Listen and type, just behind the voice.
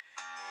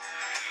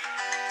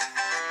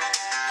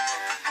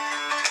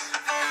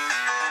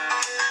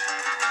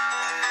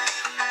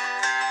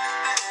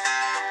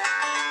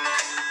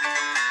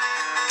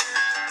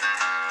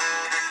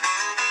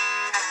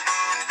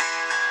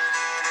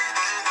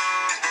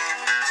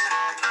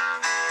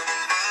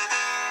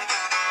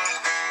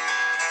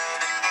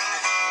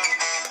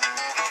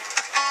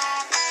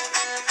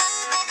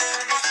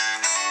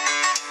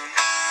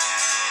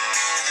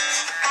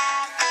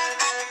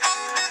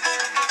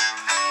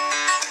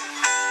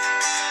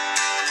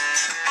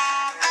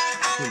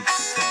would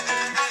say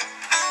that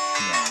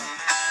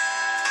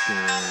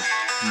there are a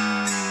few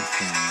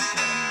things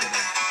that I'm good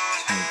at.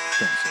 No,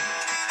 don't say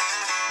that.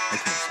 I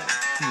can't say it.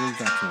 There's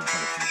actually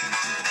quite a few things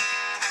I'm good at.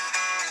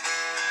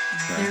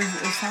 Right?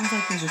 It sounds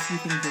like there's a few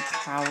things you're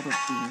proud of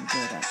being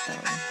good at,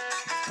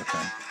 though.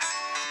 Okay.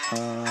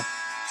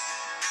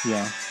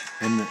 Yeah.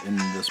 In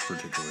this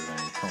particular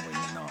thing, it's probably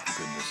not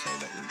good to say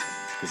that you're good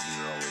because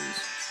you're always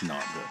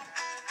not good.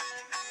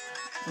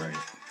 Right.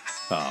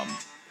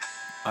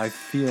 I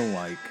feel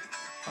like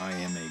I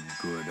am a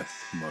good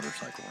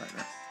motorcycle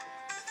rider.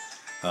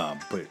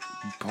 But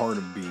part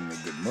of being a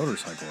good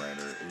motorcycle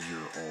rider is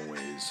you're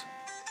always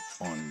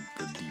on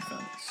the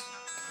defense.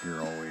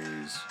 You're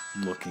always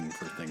looking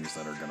for things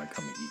that are going to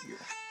come eat you.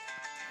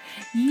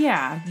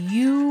 Yeah,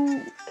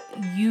 you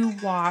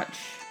watch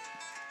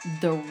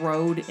the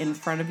road in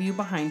front of you,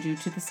 behind you,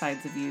 to the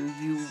sides of you.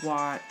 You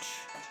watch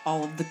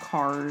all of the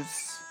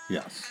cars.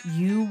 Yes.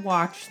 You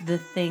watch the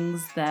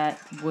things that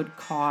would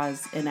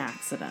cause an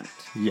accident.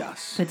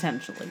 Yes.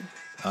 Potentially.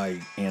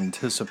 I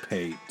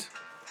anticipate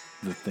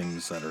the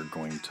things that are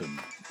going to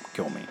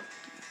kill me.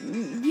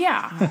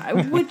 Yeah,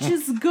 which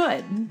is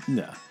good.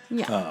 Yeah.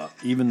 Yeah.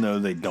 Even though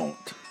they don't,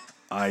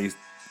 I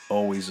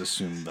always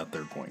assume that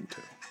they're going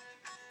to.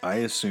 I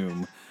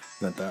assume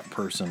that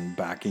person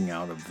backing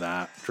out of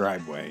that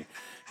driveway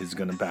is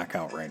going to back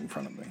out right in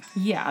front of me.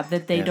 Yeah,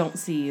 that they don't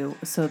see you,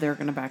 so they're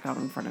going to back out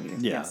in front of you.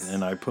 Yeah, yes.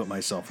 And I put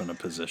myself in a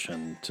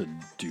position to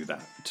do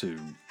that, to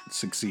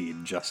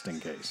succeed just in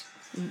case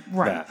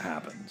that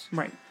happens.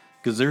 Right.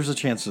 Because there's a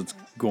chance it's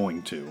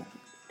going to.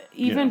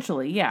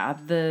 Eventually, yeah.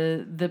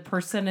 The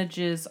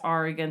percentages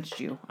are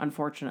against you,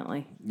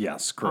 unfortunately.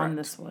 Yes, correct. On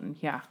this one,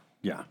 yeah.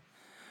 Yeah.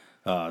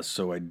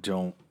 So I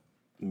don't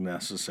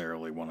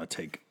necessarily want to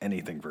take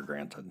anything for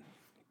granted.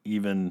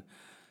 Even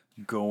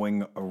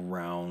going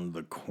around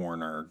the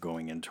corner,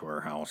 going into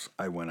our house,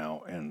 I went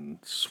out and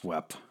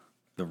swept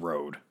the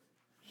road.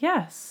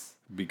 Yes.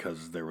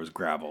 Because there was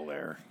gravel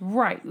there.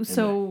 Right.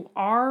 So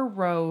our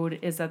road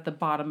is at the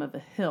bottom of a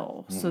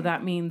hill. Mm-hmm. So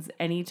that means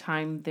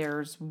anytime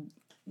there's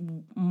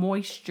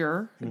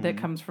moisture that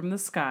comes from the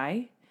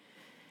sky,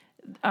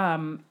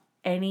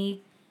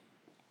 any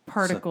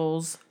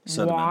particles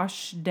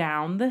wash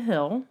down the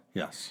hill.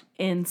 Yes.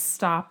 And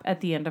stop at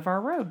the end of our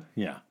road.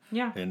 Yeah.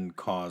 Yeah. And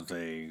cause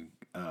a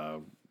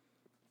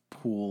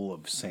pool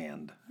of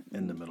sand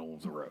in the middle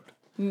of the road.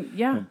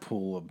 Yeah. A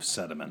pool of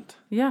sediment.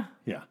 Yeah.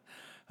 Yeah.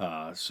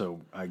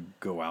 So I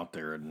go out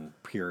there and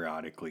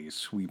periodically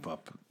sweep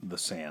up the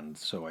sand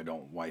so I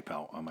don't wipe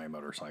out on my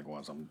motorcycle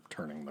as I'm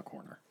turning the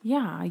corner.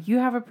 Yeah, you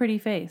have a pretty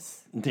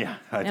face. Yeah.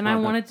 I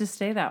want it to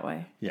stay that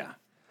way. Yeah.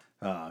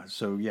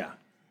 So, yeah.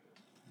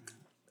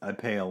 I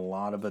pay a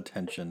lot of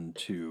attention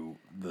to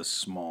the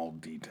small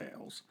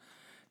details.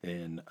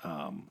 And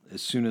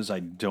as soon as I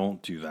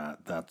don't do that,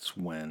 that's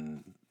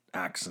when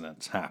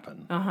accidents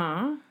happen.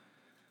 Uh-huh.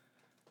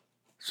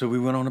 So we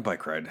went on a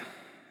bike ride.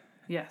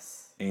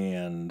 Yes.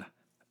 And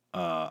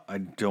I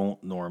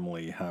don't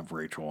normally have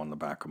Rachel on the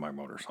back of my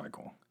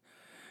motorcycle.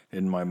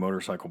 And my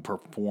motorcycle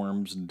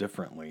performs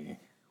differently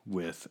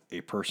with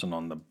a person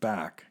on the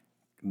back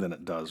than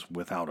it does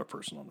without a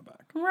person on the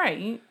back.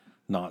 Right.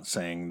 Not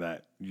saying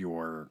that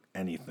you're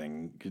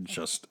anything, it's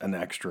just an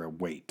extra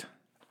weight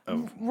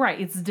of... Right,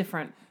 it's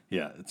different.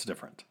 Yeah, it's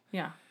different.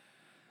 Yeah.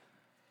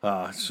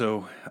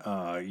 So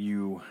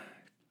you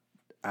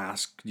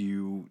asked,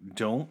 you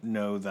don't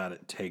know that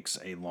it takes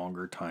a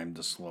longer time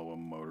to slow a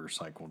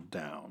motorcycle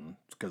down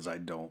because I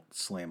don't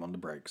slam on the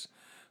brakes.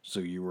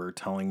 So you were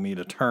telling me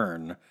to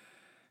turn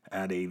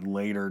at a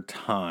later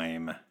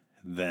time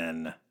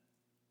than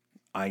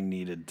I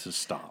needed to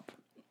stop.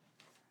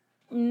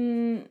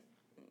 No,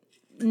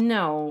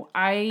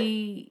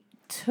 I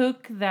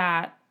took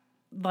that,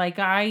 like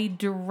I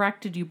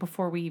directed you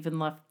before we even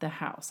left the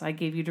house. I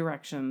gave you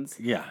directions.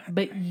 Yeah.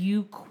 But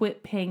you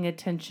quit paying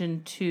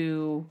attention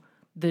to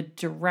the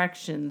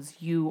directions.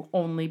 You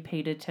only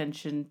paid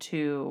attention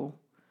to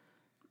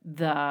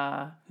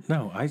the...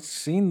 No, I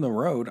seen the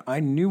road. I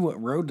knew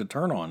what road to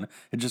turn on.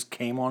 It just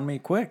came on me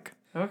quick.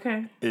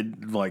 Okay.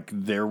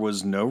 There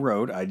was no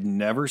road. I'd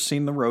never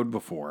seen the road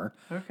before.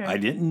 Okay. I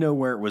didn't know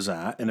where it was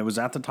at, and it was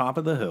at the top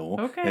of the hill.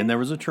 Okay. And there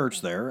was a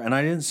church there, and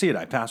I didn't see it.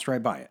 I passed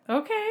right by it.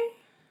 Okay.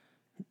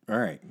 All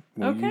right.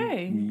 Well,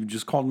 okay. You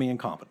just called me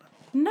incompetent.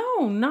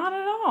 No, not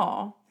at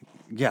all.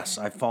 Yes,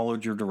 I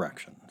followed your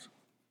directions.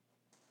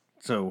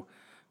 So,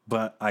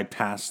 but I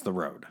passed the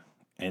road,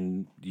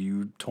 and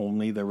you told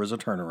me there was a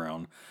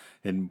turnaround.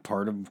 And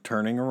part of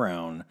turning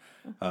around,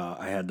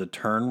 I had to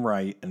turn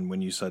right. And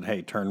when you said,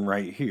 hey, turn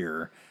right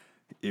here,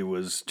 it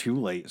was too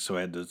late. So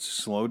I had to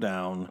slow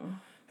down.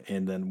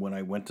 And then when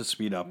I went to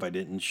speed up, I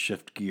didn't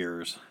shift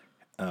gears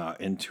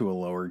into a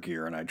lower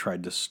gear. And I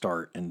tried to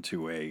start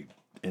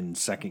in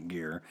second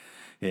gear.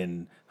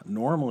 And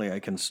normally I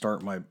can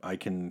start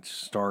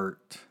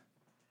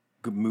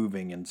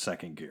moving in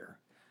second gear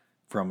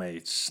from a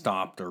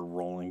stopped or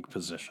rolling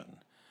position.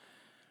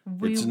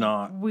 It's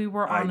not We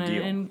were on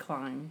ideal. an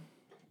incline.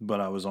 But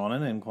I was on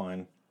an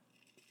incline,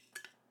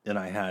 and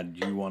I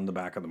had you on the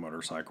back of the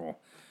motorcycle,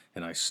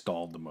 and I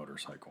stalled the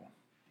motorcycle.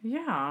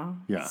 Yeah.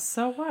 Yeah.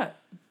 So what?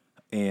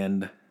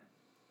 And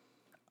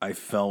I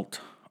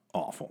felt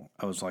awful.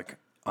 I was like,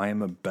 I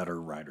am a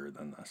better rider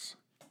than this.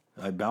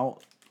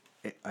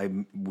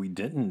 We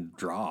didn't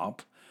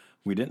drop.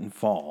 We didn't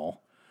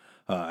fall.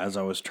 As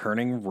I was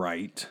turning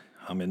right,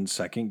 I'm in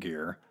second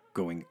gear,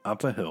 going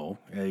up a hill,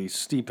 a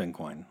steep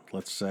incline.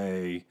 Let's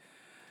say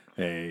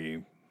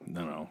I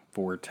don't know,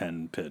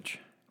 410 pitch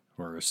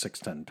or a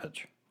 610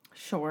 pitch,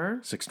 Sure.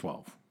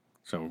 612.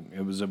 So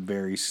it was a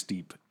very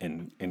steep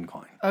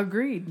incline.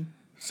 Agreed.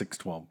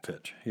 612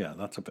 pitch. Yeah,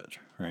 that's a pitch,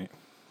 right?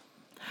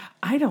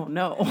 I don't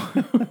know.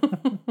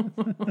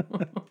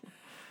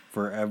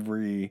 For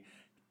every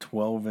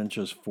 12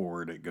 inches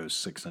forward, it goes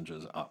 6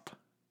 inches up.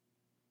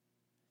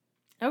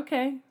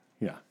 Okay.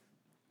 Yeah,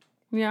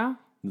 Yeah.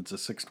 it's a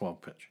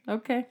 612 pitch.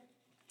 Okay.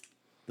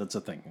 That's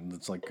a thing.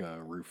 It's like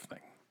a roof thing.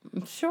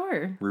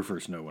 Sure.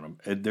 Roofers know what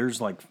there's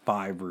like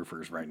 5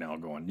 roofers right now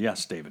going,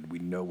 yes, David, we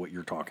know what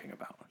you're talking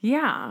about.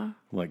 Yeah.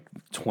 Like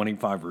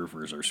 25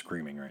 roofers are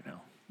screaming right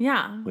now.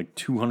 Yeah. Like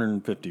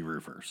 250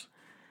 roofers.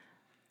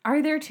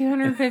 Are there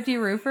 250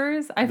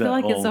 roofers? I feel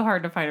like it's so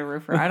hard to find a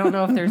roofer. I don't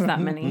know if there's that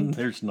many.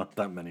 There's not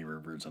that many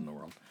roofers in the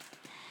world.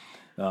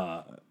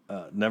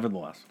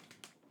 Nevertheless.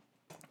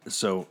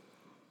 So,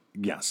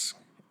 yes,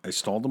 I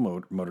stalled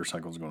the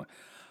motorcycles going.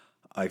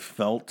 I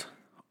felt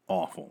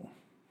awful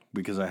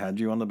because I had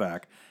you on the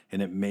back,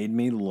 and it made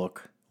me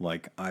look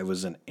like I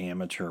was an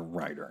amateur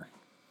rider.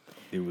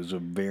 It was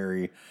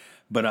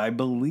but I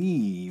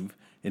believe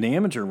an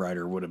amateur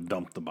rider would have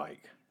dumped the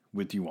bike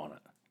with you on it.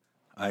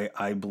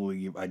 I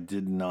believe I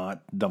did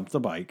not dump the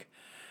bike.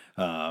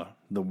 The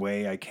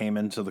way I came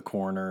into the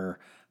corner,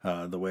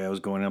 the way I was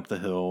going up the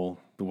hill,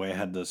 the way I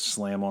had to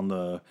slam on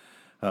the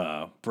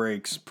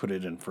brakes, put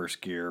it in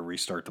first gear,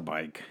 restart the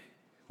bike.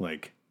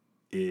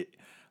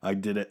 I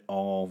did it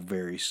all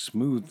very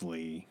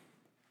smoothly,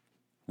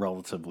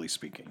 relatively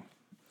speaking.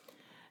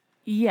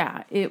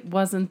 Yeah, it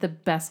wasn't the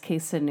best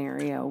case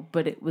scenario,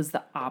 but it was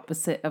the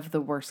opposite of the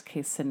worst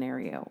case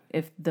scenario,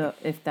 if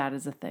that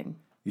is a thing.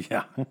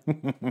 Yeah.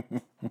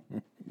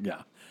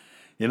 Yeah.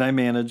 And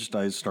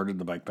I started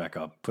the bike back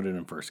up, put it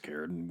in first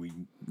gear, and we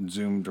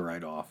zoomed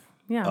right off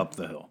up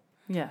the hill.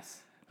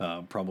 Yes.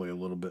 Probably a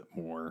little bit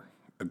more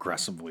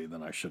aggressively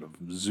than I should have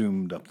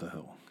zoomed up the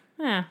hill.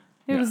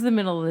 It was the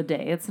middle of the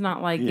day. It's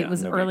not like it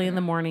was early in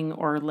the care. morning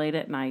or late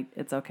at night.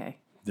 It's okay.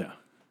 Yeah.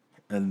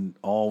 And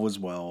all was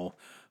well.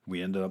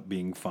 We ended up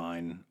being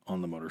fine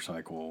on the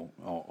motorcycle.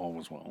 All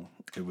was well.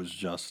 It was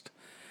just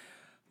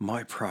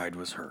my pride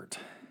was hurt.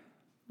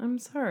 I'm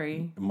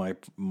sorry.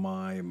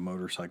 My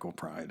motorcycle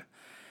pride.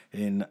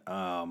 And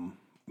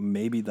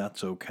maybe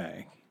that's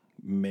okay.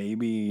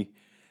 Maybe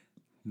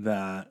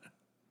that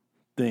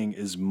thing,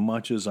 as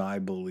much as I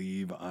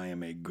believe I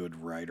am a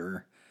good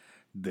rider,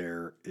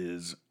 there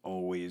is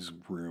always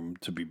room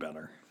to be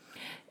better.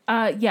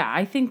 Yeah,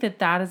 I think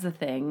that is a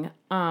thing.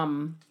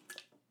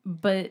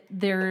 But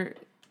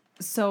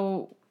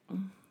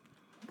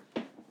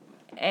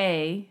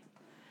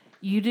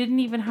you didn't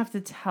even have to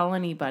tell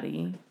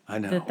anybody I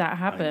know that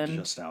happened. I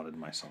just outed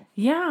myself.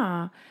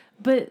 Yeah,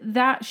 but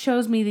that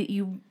shows me that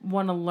you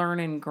want to learn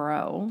and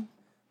grow.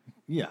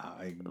 Yeah,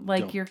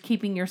 you're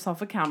keeping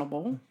yourself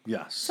accountable.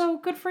 Yes. So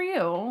good for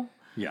you.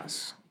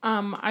 Yes.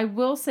 I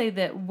will say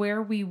that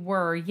where we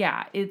were,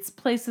 it's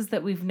places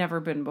that we've never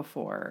been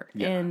before.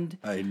 Yeah, and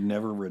I'd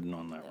never ridden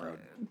on that road.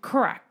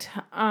 Correct.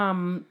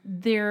 I've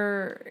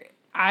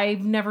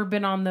never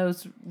been on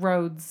those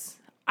roads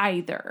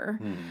either.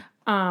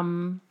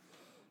 I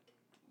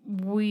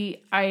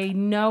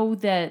know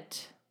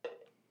that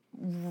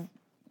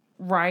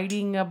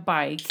riding a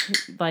bike,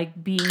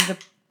 like being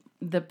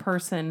the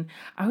person,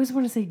 I always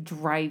want to say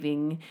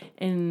driving,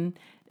 and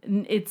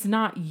it's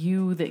not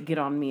you that get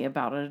on me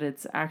about it.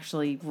 It's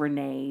actually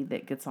Renee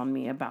that gets on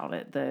me about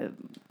it.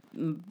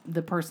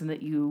 The person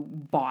that you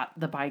bought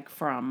the bike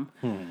from.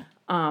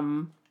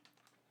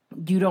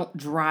 You don't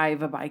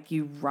drive a bike,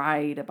 you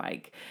ride a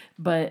bike.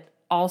 But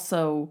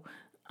also,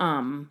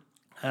 I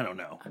don't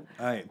know.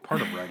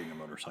 Part of riding a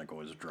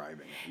motorcycle is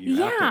driving. You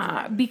have to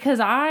drive. Because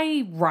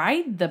I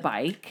ride the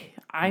bike.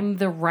 I'm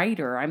the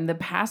rider. I'm the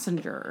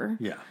passenger.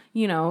 Yeah.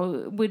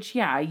 Which,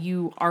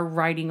 you are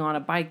riding on a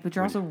bike, but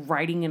you're also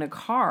riding in a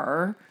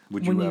car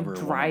Would when you you ever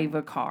drive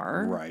a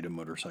car. Ride a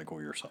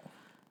motorcycle yourself?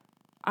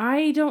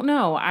 I don't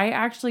know. I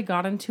actually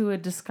got into a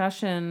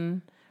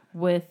discussion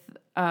with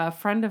a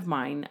friend of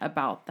mine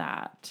about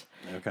that.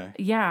 Okay.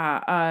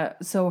 Yeah.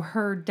 So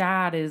her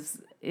dad is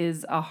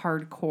a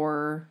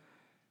hardcore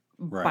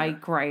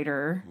bike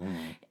rider.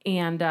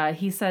 And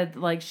he said,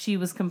 she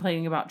was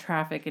complaining about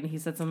traffic, and he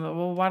said something,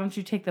 well, why don't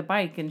you take the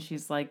bike? And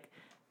she's like,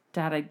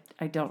 Dad,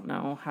 I don't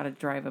know how to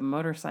drive a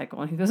motorcycle.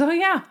 And he goes, oh,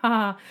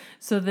 yeah.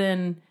 So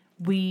then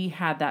we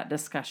had that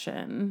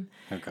discussion.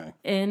 Okay.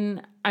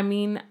 And,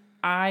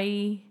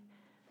 I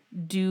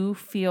do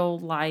feel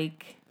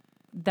like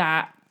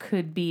that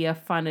could be a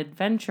fun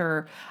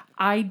adventure.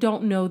 I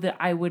don't know that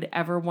I would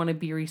ever want to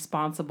be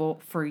responsible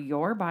for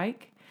your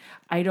bike.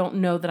 I don't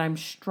know that I'm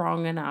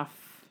strong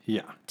enough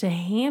Yeah. to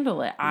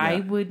handle it. I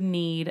would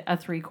need a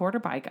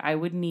 3/4 bike. I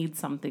would need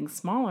something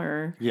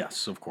smaller.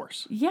 Yes, of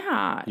course.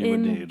 Yeah. You would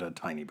need a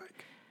tiny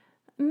bike.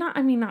 Not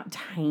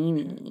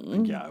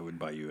tiny. Yeah, I would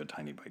buy you a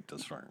tiny bike to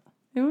start.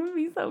 It would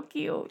be so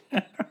cute.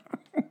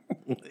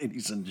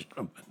 Ladies and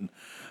gentlemen,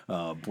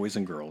 boys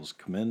and girls,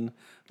 come in,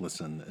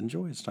 listen,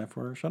 enjoy. It's time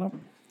for Shut Up.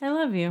 I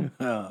love you.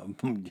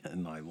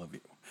 And I love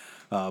you.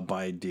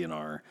 By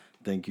DNR.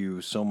 Thank you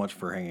so much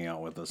for hanging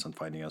out with us and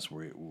finding us.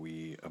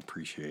 We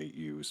appreciate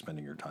you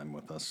spending your time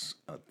with us.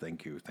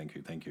 Thank you.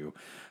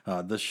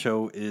 This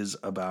show is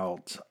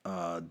about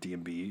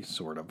D&B,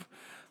 sort of.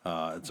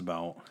 It's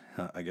about,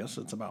 I guess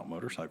it's about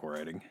motorcycle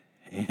riding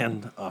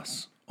and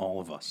us. All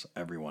of us,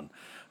 everyone.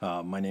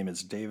 My name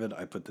is David.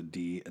 I put the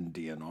D in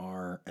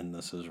DNR, and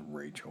this is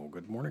Rachel.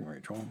 Good morning,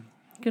 Rachel.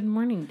 Good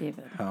morning,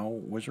 David. How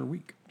was your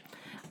week?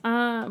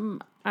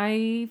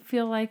 I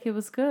feel like it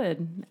was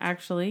good,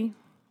 actually.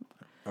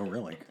 Oh,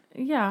 really?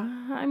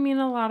 Yeah, I mean,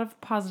 a lot of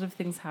positive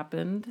things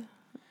happened.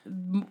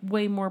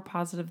 Way more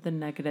positive than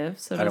negative.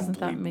 So I don't doesn't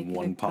that believe make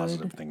one it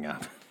positive good? thing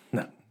happened.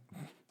 No.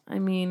 I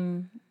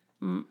mean,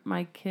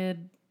 my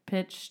kid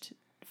pitched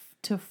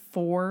to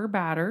 4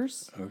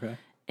 batters. Okay.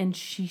 And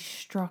she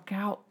struck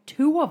out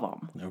 2 of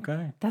them.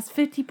 Okay. That's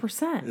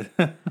 50%.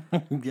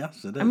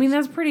 Yes, it is. I mean,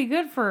 that's pretty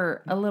good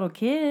for a little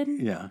kid.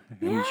 Yeah.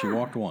 And she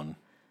walked one.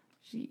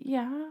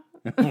 Yeah.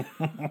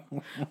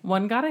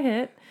 One got a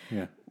hit.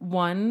 Yeah.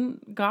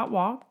 One got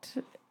walked.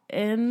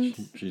 And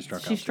She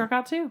struck she out struck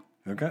out 2.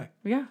 Okay.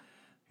 Yeah.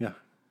 Yeah.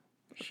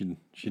 She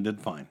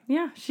did fine.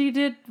 Yeah. She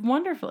did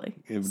wonderfully.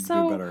 It would be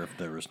better if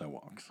there was no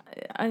walks.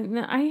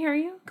 I hear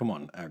you. Come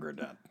on, aggro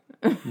dad.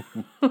 Come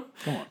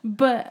on.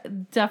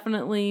 But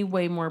definitely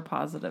way more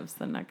positives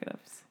than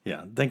negatives.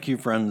 Yeah. Thank you,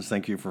 friends.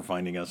 Thank you for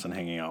finding us and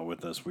hanging out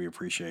with us. We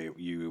appreciate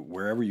you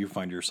wherever you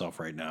find yourself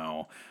right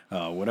now,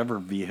 whatever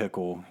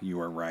vehicle you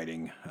are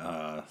riding,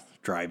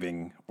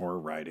 driving or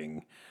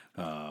riding,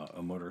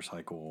 a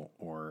motorcycle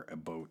or a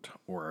boat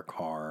or a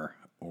car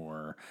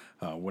or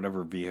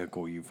whatever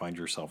vehicle you find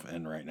yourself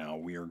in right now.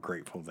 We are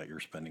grateful that you're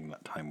spending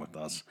that time with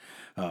us.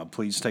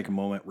 Please take a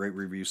moment, rate,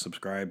 review,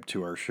 subscribe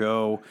to our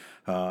show.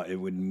 It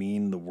would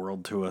mean the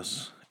world to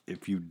us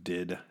if you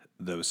did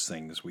those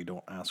things. We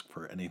don't ask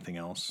for anything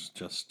else.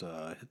 Just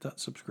hit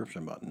that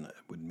subscription button. It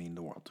would mean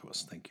the world to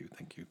us. Thank you.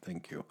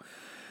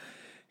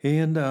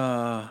 And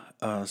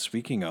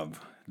speaking of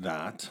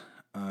that,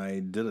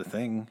 I did a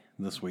thing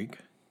this week.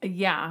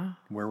 Yeah.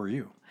 Where were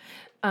you?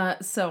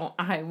 So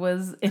I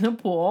was in a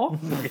pool.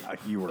 Yeah,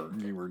 you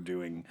were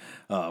doing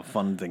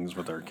fun things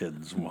with our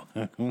kids.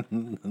 Like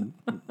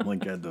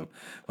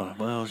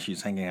well,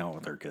 she's hanging out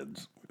with her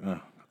kids.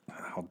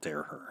 How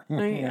dare her?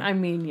 I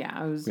mean, yeah,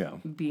 I was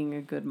being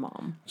a good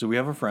mom. So we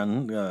have a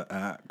friend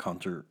at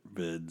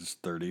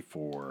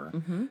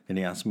ConcertVids34, and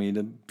he asked me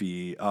to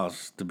be a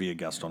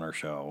guest on our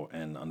show,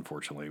 and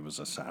unfortunately it was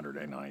a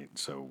Saturday night,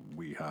 so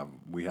we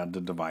had to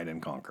divide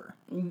and conquer.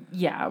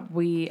 Yeah,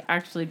 we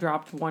actually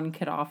dropped one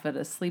kid off at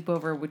a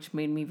sleepover, which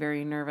made me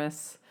very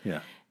nervous.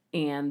 Yeah.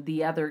 And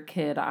the other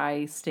kid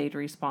I stayed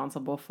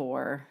responsible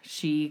for.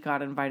 She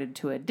got invited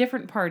to a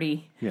different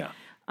party. Yeah.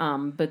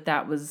 But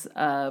that was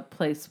a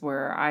place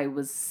where I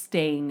was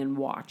staying and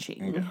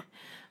watching. Yeah.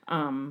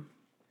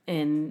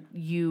 And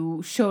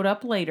you showed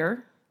up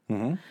later.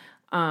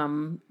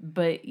 Mm-hmm.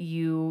 But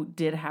you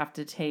did have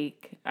to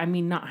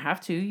not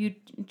have to, you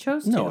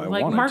chose to. No, I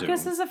wanted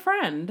Marcus to. is a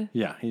friend.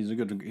 Yeah, he's a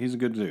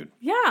good dude.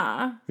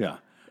 Yeah. Yeah.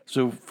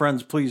 So,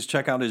 friends, please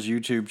check out his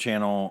YouTube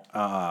channel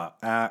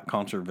at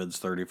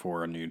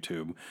ConcertVids34 on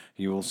YouTube.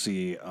 You will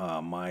see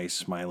my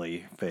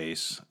smiley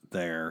face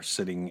there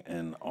sitting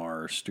in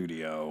our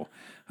studio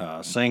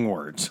saying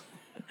words.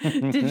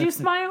 Did you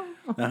smile?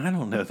 I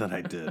don't know that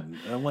I did.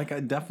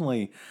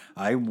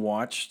 I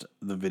watched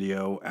the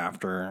video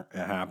after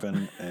it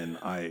happened, and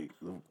I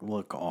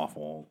look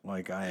awful. I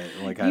had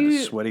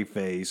a sweaty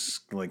face,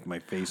 like my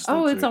face.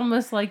 It's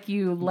almost like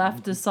you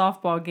left a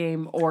softball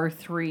game or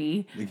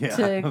 3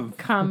 to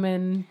come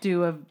and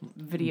do a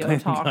video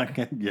talk.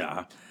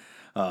 Yeah.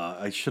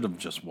 I should have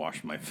just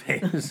washed my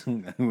face.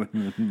 It would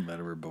have been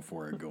better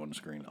before I go on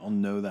screen. I'll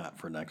know that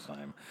for next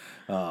time.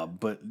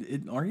 But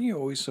aren't you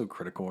always so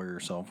critical of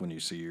yourself when you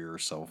see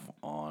yourself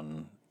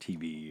on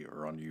TV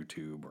or on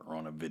YouTube or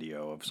on a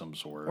video of some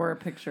sort? Or a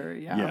picture,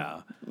 yeah.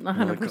 Yeah.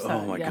 100%. Like,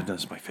 oh my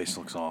goodness, my face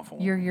looks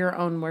awful. You're your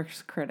own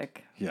worst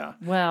critic. Yeah.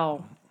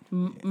 Well,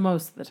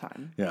 most of the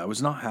time. Yeah, I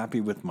was not happy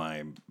with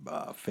my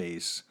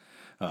face.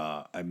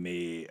 I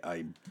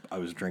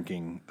was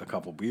drinking a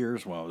couple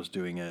beers while I was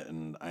doing it,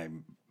 and I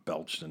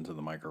belched into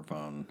the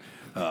microphone.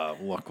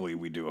 Luckily,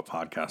 we do a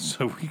podcast,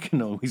 so we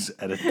can always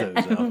edit those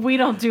out. We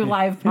don't do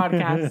live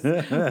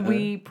podcasts.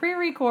 We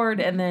pre-record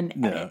and then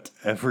edit.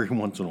 Yeah, every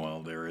once in a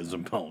while, there is a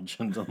belch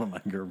into the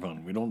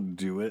microphone. We don't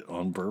do it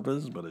on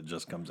purpose, but it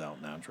just comes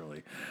out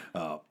naturally.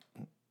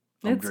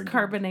 It's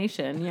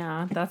carbonation.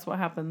 Yeah, that's what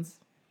happens.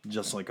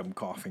 Just like I'm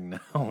coughing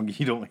now.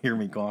 You don't hear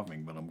me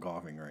coughing, but I'm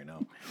coughing right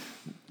now.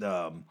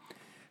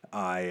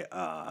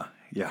 I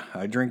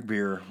drink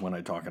beer when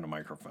I talk into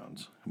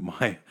microphones.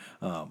 My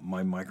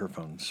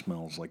microphone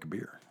smells like a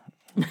beer.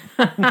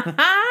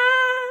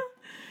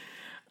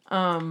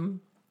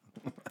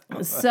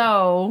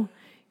 So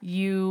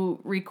you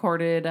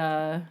recorded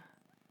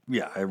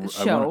Yeah,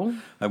 show.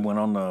 I went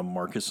on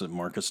Marcus.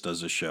 Marcus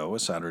does a show, a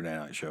Saturday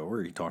night show,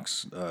 where he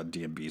talks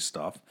DMB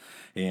stuff,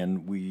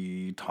 and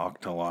we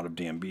talked a lot of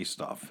DMB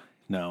stuff.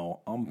 Now,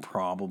 I'm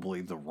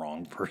probably the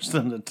wrong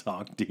person to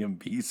talk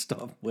DMB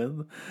stuff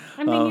with.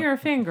 I mean, you're a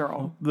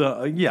fangirl.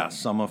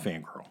 Yes, I'm a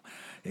fangirl,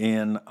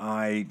 and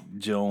I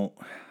don't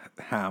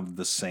have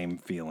the same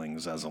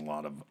feelings as a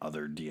lot of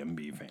other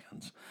DMB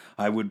fans.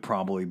 I would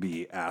probably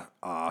be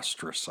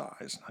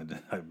ostracized.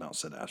 I about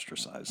said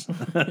ostracized.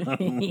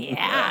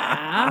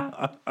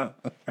 Yeah.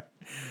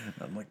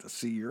 I'd like to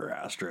see your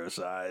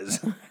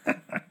ostracized.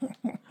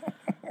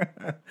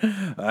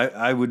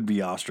 I would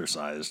be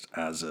ostracized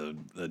as a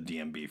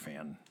DMB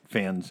fan.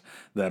 Fans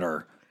that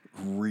are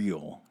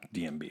real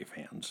DMB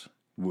fans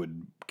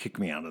would kick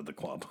me out of the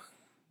club.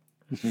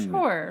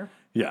 Sure.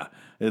 Yeah,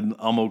 and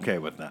I'm okay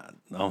with that.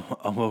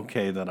 I'm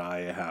okay that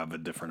I have a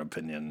different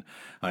opinion.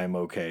 I'm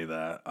okay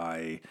that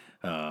I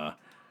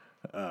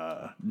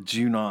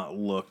do not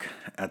look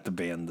at the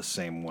band the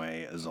same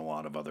way as a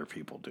lot of other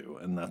people do,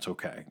 and that's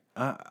okay.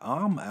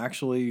 I'm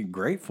actually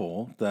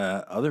grateful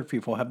that other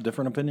people have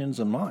different opinions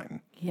than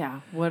mine. Yeah.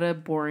 What a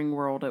boring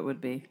world it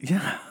would be.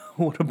 Yeah,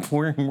 what a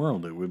boring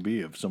world it would be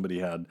if somebody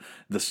had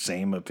the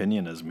same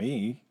opinion as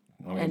me.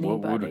 I mean,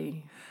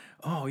 Anybody.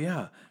 Oh,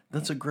 yeah,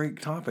 that's a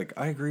great topic.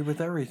 I agree with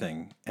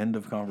everything. End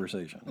of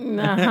conversation.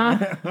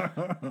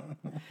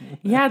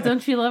 Yeah,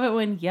 don't you love it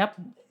when, yep,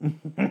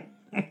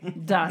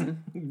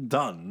 done.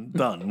 Done.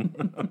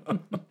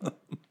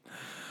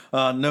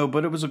 No,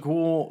 but it was a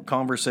cool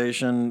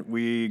conversation.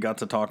 We got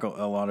to talk a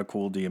lot of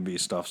cool DMV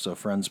stuff. So,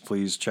 friends,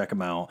 please check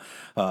them out.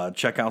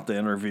 Check out the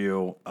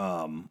interview.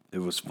 It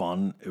was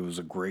fun. It was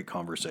a great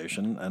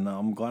conversation, and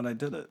I'm glad I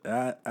did it.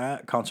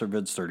 At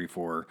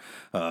ConcertVids34,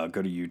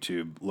 go to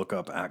YouTube, look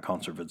up at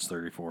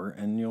ConcertVids34,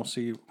 and you'll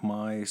see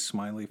my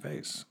smiley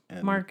face.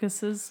 And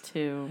Marcus's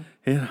too.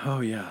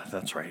 oh, yeah,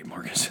 that's right.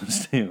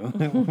 Marcus's too.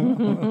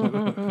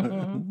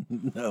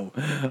 No,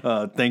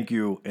 thank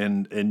you,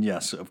 and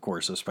yes, of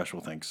course, a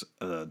special thanks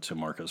to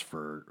Marcus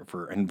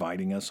for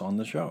inviting us on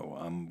the show.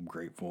 I'm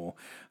grateful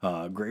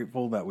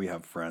that we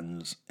have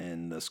friends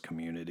in this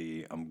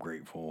community. I'm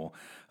grateful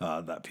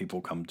that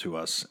people come to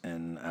us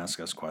and ask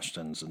us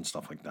questions and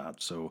stuff like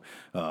that. So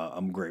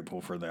I'm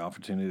grateful for the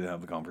opportunity to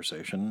have the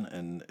conversation,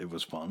 and it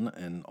was fun,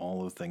 and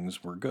all the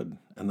things were good.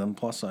 And then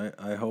plus,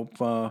 I hope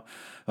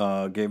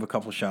gave a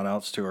couple shout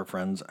outs to our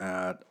friends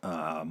at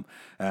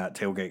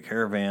Tailgate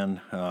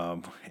Caravan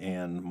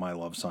and My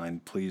Love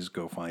Sign. Please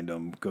go find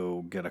them.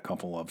 Go get a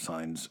couple love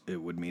signs.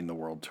 It would mean the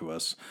world to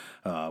us.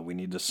 We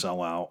need to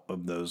sell out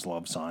of those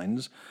love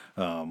signs.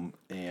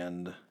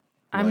 And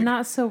I'm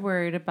not so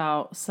worried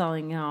about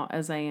selling out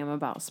as I am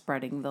about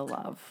spreading the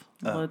love.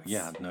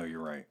 yeah, no, you're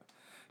right.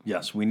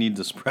 Yes, we need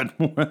to spread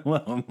more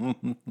love.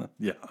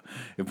 Yeah.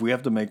 If we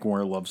have to make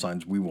more love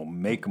signs, we will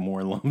make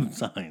more love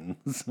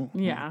signs.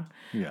 Yeah.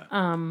 Yeah.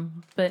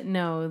 But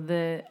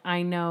no,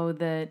 I know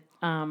that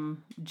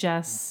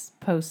Jess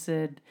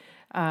posted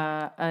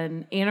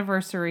an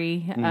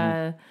anniversary.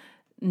 I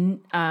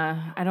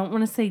don't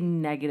want to say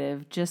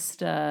negative,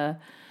 just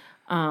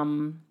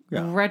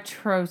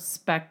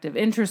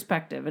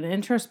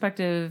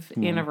introspective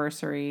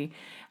anniversary,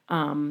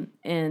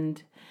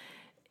 and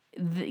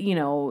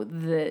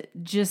the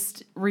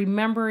just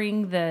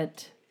remembering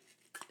that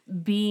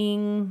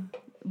being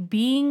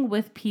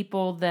with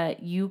people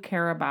that you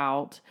care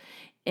about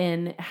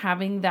and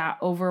having that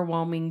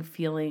overwhelming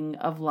feeling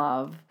of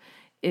love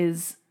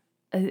it's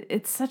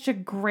such a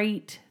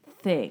great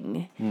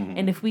thing.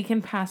 And if we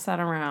can pass that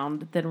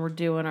around, then we're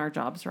doing our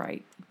jobs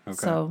right. Okay.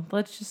 So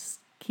let's just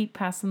keep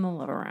passing the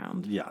love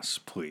around. Yes,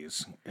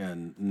 please.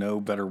 And no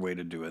better way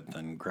to do it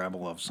than grab a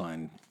love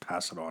sign,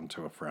 pass it on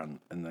to a friend,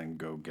 and then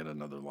go get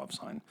another love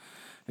sign.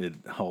 It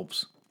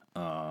helps.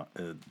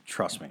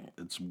 Trust me,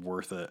 it's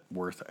worth it.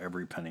 Worth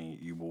every penny.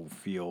 You will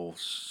feel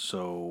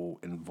so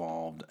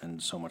involved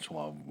and so much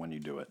love when you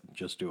do it.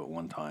 Just do it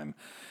one time,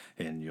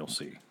 and you'll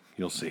see.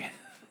 You'll see.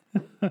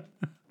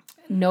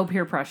 No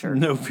peer pressure.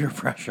 No peer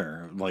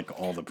pressure, like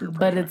all the peer pressure.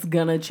 But it's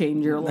gonna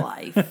change your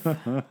life.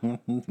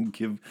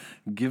 Give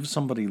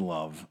somebody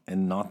love,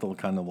 and not the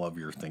kind of love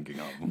you're thinking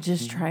of.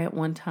 Just try it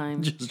one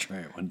time. Just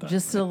try it one time.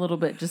 Just a little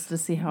bit, just to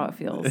see how it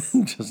feels.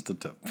 Just a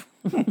tip.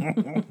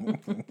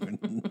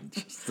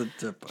 Just a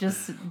tip.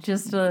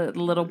 Just a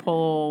little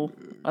pull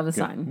of a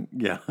sign.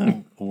 Yeah,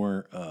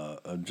 or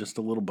just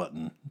a little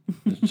button.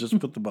 Just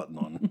put the button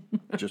on.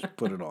 Just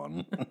put it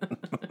on.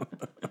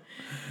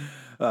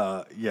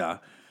 Yeah.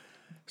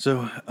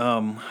 So,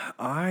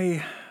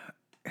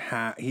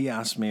 he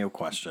asked me a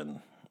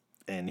question,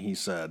 and he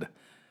said,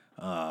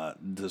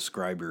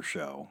 describe your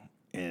show.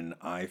 and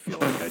I feel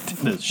like I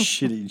did a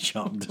shitty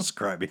job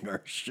describing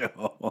our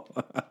show.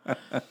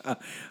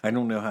 I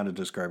don't know how to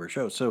describe our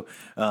show. So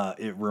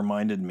it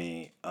reminded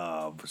me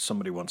of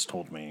somebody once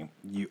told me,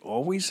 you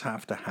always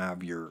have to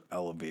have your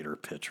elevator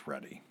pitch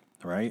ready,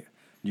 right?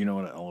 You know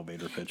what an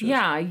elevator pitch is?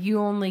 Yeah, you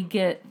only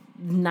get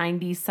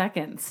 90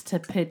 seconds to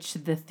pitch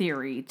the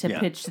theory, to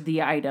pitch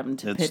the item,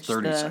 to pitch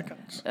 30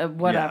 seconds.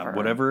 Whatever. Yeah,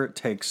 whatever it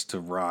takes to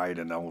ride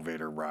an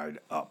elevator ride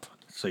up.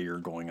 So you're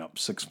going up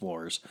 6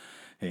 floors,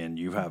 and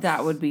you have...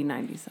 That would be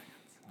 90 seconds.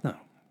 No,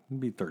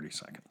 it'd be 30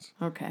 seconds.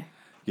 Okay.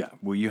 Yeah,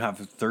 well, you have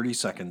 30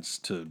 seconds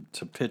to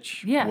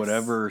pitch Yes.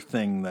 whatever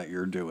thing that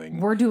you're doing.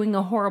 We're doing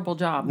a horrible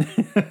job.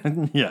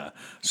 Yeah.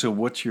 So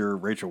what's your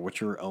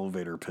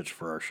elevator pitch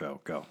for our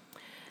show? Go.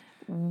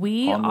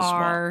 We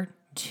are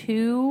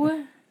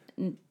two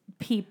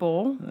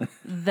people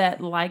that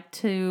like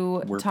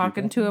to talk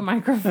into a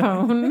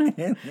microphone,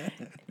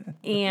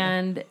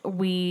 and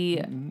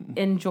we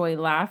enjoy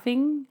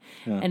laughing,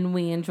 and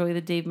we enjoy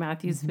the Dave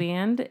Matthews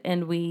Band,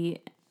 and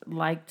we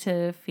like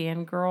to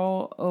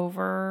fangirl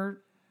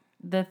over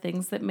the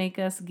things that make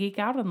us geek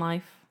out in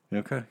life.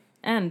 Okay.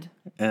 End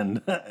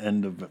End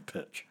of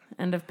pitch.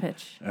 End of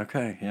pitch.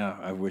 Okay, yeah,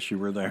 I wish you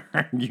were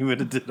there. You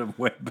would have did a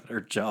way better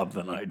job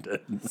than I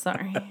did.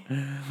 Sorry.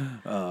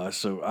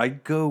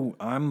 So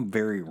I'm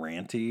very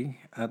ranty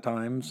at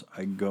times.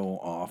 I go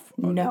off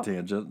on the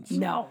tangents.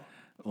 No.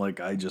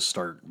 Like, I just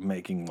start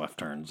making left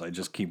turns. I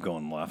just keep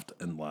going left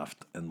and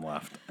left and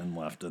left and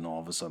left. And all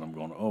of a sudden I'm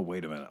going, oh,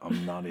 wait a minute.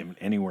 I'm not even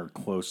anywhere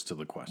close to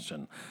the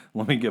question.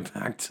 Let me get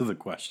back to the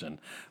question.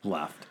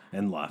 Left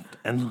and left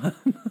and left.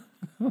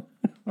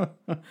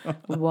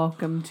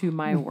 Welcome to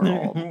my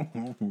world.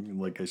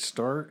 Like, I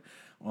start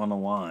on a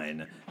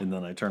line and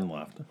then I turn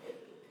left.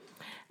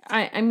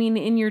 I mean,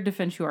 in your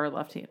defense, you are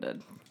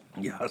left-handed.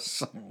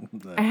 Yes.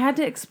 I had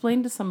to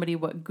explain to somebody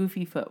what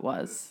Goofy Foot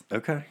was.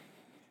 Okay.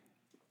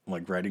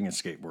 Like riding a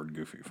skateboard,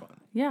 goofy fun.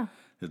 Yeah.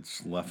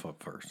 It's left foot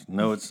first.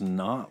 No, it's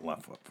not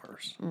left foot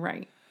first.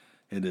 Right.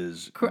 It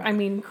is. Correct?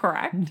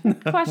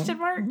 Question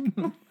mark.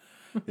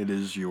 It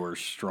is your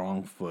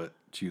strong foot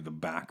to the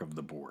back of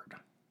the board.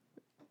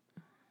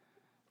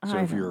 So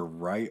if you're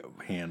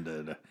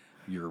right-handed,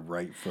 your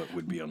right foot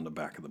would be on the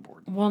back of the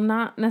board. Well,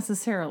 not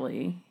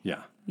necessarily.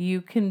 Yeah.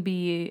 You can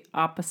be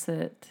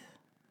opposite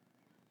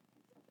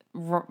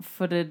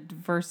footed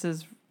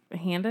versus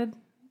handed.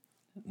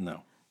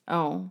 No.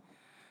 Oh.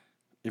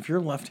 If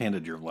you're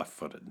left-handed, you're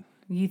left-footed.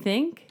 You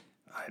think?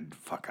 I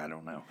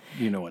don't know.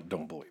 You know what?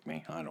 Don't believe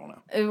me. I don't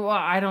know. Well,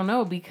 I don't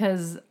know,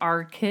 because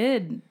our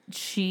kid,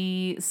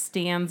 she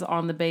stands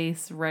on the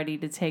base ready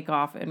to take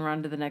off and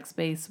run to the next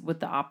base with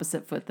the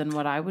opposite foot than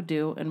what I would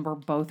do, and we're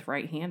both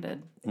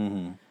right-handed.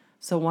 Mm-hmm.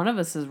 So one of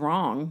us is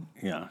wrong.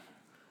 Yeah.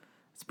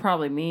 It's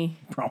probably me.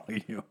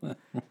 Probably you.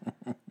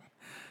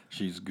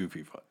 She's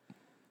goofy foot.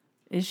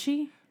 Is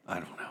she? I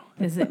don't know.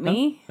 Is it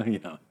me?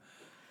 Yeah.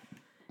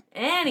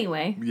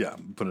 Anyway. Yeah,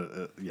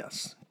 but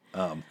yes.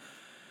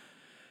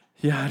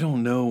 Yeah, I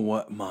don't know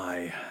what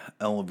my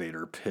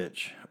elevator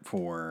pitch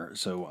for.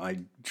 So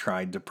I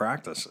tried to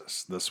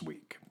practice this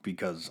week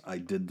because I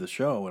did the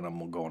show and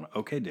I'm going,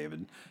 okay,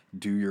 David,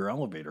 do your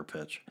elevator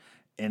pitch.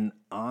 And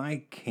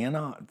I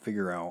cannot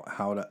figure out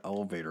how to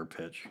elevator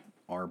pitch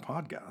our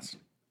podcast.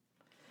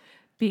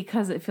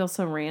 Because it feels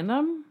so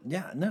random?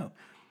 Yeah, no.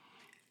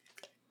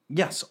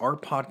 Yes, our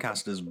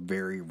podcast is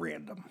very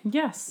random.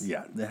 Yes.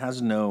 Yeah, it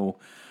has no...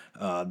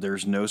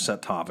 there's no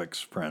set topics,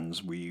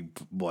 friends. We,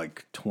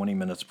 like 20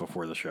 minutes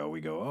before the show,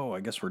 we go, oh, I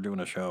guess we're doing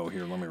a show.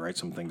 Here, let me write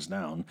some things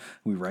down.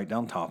 We write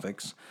down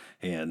topics,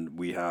 and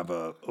we have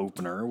a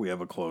opener, we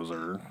have a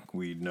closer.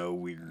 We know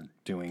we're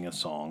doing a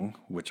song,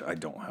 which I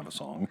don't have a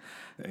song,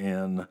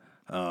 and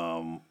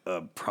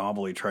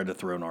probably try to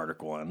throw an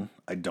article in.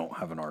 I don't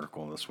have an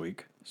article this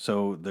week.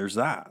 So there's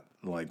that.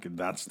 Like,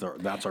 that's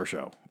our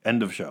show.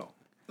 End of show.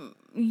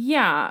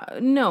 Yeah,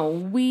 no,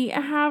 we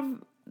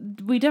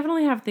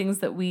definitely have things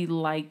that we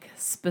like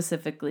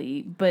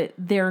specifically, but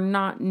they're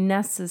not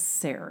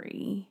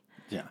necessary.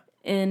 Yeah.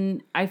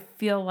 And I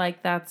feel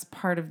like that's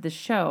part of the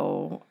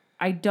show.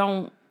 I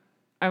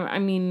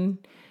mean,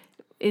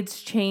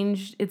 it's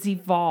changed, it's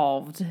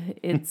evolved.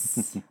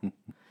 It's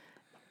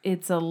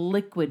it's a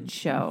liquid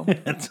show.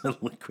 It's a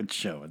liquid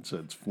show.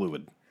 It's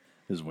fluid,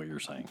 is what you're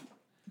saying.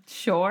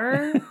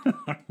 Sure.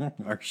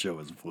 Our show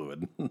is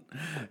fluid.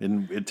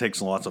 And it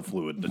takes lots of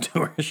fluid to do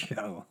our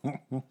show.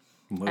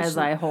 Mostly, as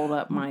I hold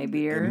up my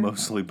beer.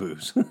 Mostly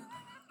booze.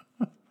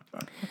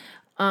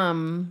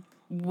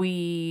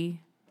 We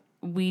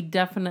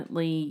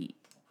definitely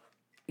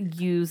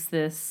use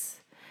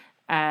this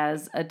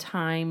as a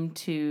time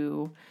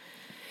to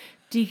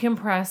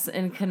decompress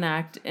and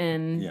connect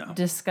and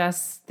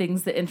discuss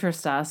things that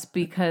interest us,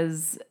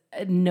 because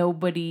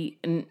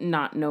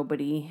not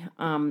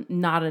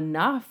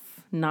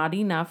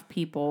enough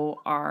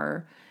people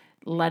are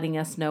letting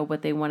us know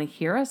what they want to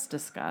hear us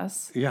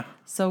discuss. Yeah.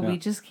 So we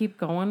just keep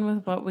going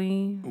with what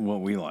we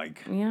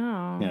like.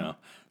 Yeah. Yeah.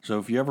 So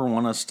if you ever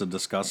want us to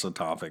discuss a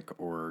topic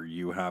or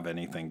you have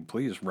anything,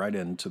 please write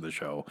into the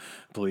show.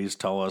 Please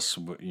tell us.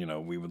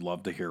 We would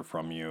love to hear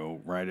from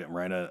you. Write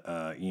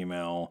a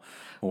email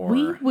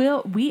or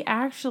We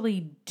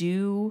actually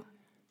do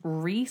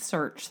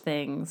research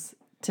things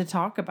to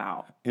talk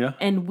about. Yeah.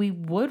 And we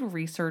would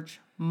research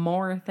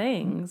more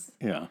things.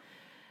 Yeah.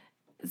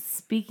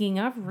 Speaking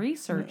of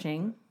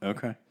researching,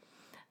 Okay.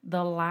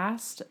 the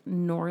last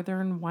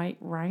northern white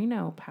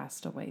rhino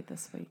passed away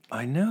this week.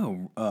 I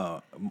know.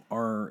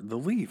 The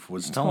Leaf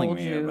was telling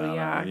me about it.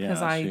 Yeah, because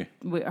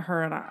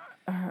her and I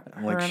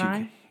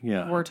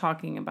were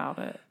talking about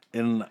it.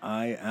 And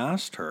I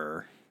asked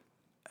her,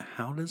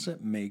 how does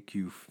it make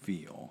you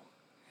feel?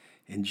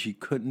 And she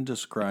couldn't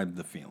describe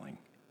the feeling.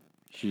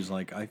 She's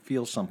like, I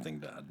feel something,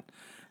 Dad,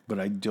 but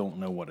I don't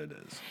know what it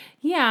is.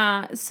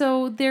 Yeah,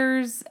 so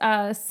there's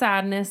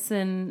sadness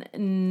and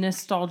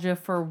nostalgia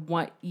for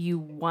what you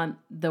want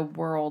the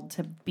world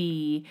to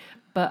be,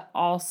 but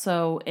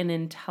also an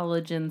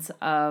intelligence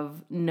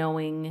of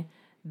knowing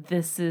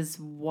this is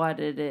what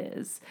it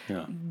is.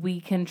 Yeah. We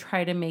can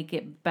try to make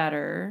it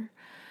better,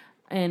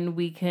 and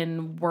we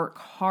can work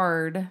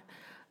hard,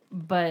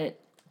 but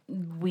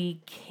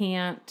we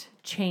can't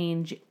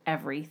change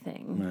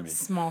everything. Maybe.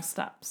 Small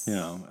steps.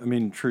 Yeah. I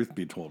mean, truth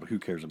be told, who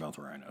cares about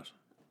the rhinos?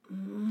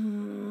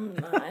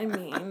 I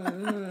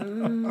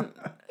mean,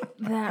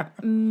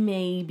 that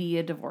may be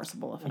a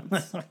divorceable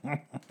offense.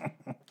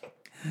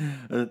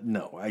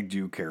 No, I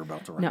do care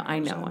about the rhinos. No, I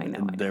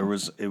know.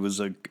 It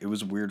was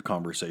a weird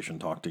conversation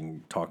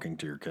talking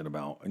to your kid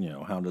about,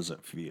 how does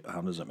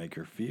it make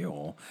you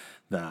feel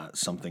that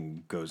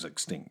something goes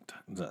extinct,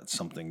 that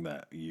something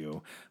that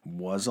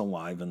was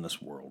alive in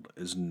this world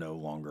is no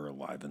longer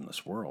alive in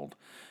this world.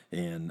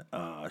 And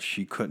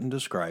she couldn't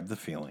describe the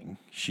feeling.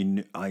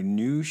 I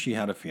knew she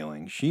had a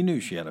feeling. She knew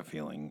she had a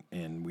feeling,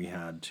 and we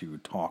had to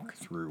talk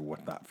through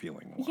what that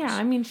feeling was. Yeah,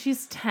 I mean,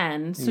 she's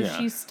 10, so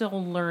she's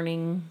still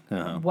learning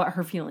what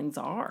her feelings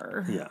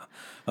are. Yeah,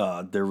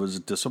 there was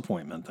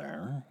disappointment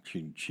there.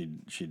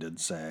 She did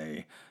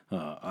say,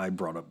 I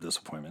brought up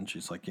disappointment.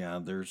 She's like, yeah,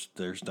 there's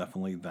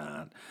definitely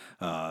that.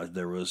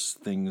 There was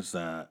things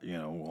that,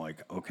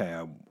 like,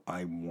 okay,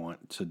 I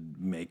want to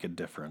make a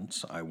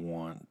difference. I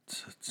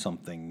want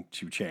something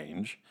to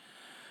change.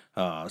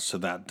 So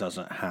that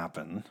doesn't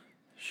happen.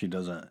 She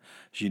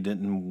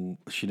didn't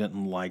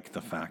like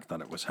the fact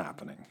that it was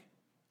happening.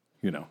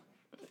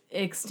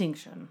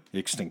 Extinction.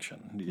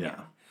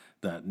 Yeah.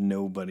 That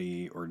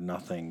nobody or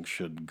nothing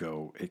should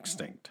go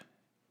extinct.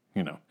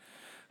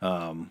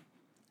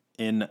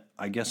 And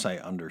I guess I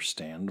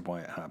understand why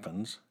it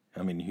happens.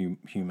 I mean,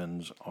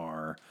 humans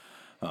are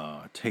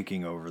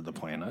taking over the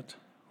planet.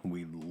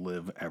 We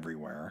live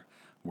everywhere.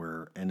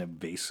 We're an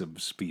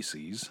invasive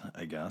species,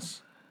 I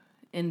guess.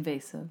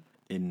 Invasive.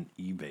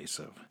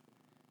 Evasive.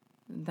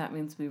 That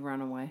means we run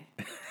away.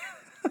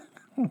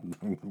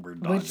 We're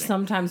dodging. Which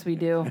sometimes we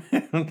do.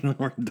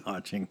 We're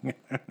dodging.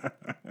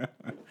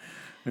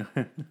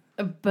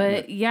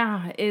 But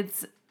yeah,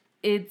 it's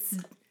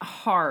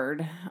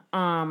hard.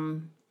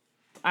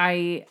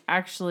 I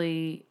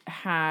actually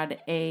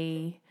had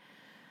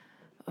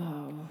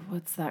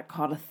what's that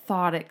called? A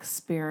thought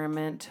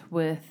experiment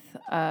with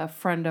a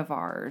friend of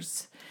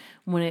ours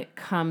when it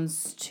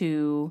comes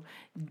to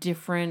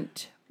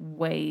different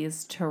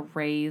ways to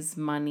raise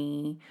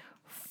money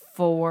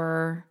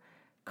for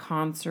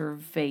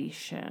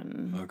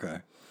conservation. Okay.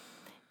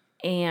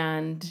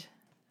 And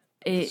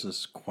this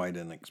is quite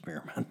an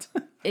experiment.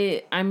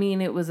 it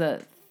was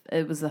a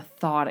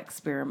thought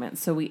experiment.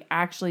 So we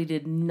actually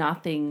did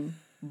nothing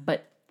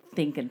but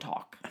think and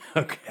talk.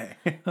 Okay.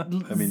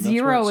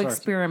 Zero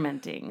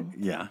experimenting.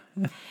 Yeah.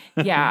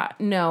 Yeah,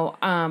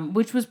 no.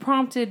 Which was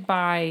prompted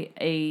by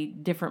a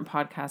different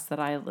podcast that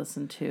I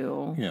listened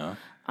to. Yeah.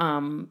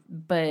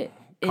 But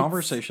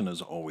conversation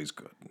is always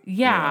good.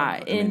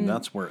 Yeah.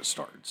 That's where it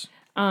starts.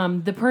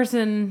 The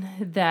person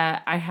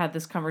that I had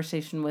this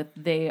conversation with,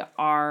 they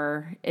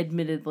are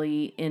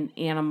admittedly an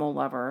animal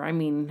lover. I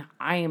mean,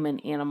 I am an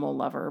animal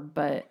lover,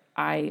 but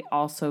I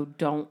also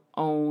don't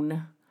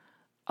own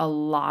a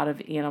lot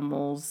of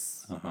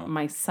animals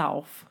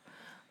myself.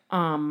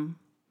 And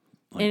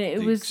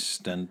it was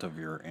extent of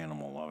your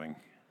animal loving.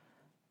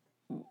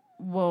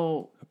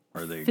 Well,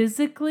 are they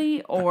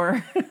physically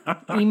or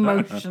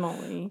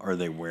emotionally? Are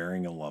they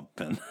wearing a love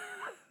pin?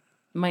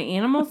 My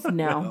animals?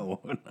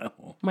 No.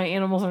 No. My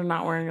animals are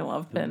not wearing a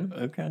love pin.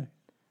 Okay.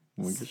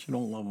 Well, I guess you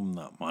don't love them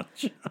that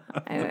much.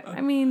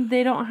 I mean,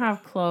 they don't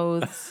have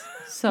clothes,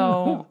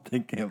 so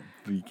you can't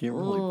really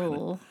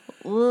pin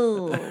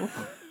it.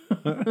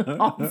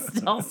 Hold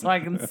still so I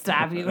can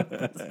stab you with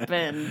this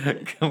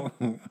pin.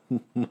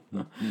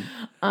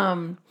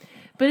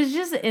 But it's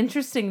just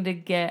interesting to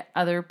get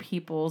other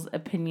people's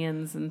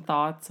opinions and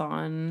thoughts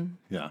on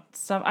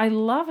stuff. I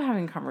love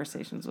having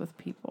conversations with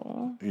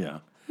people. Yeah.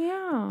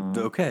 Yeah.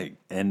 Okay.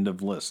 End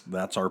of list.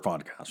 That's our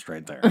podcast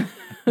right there.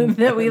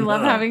 That we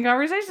love having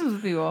conversations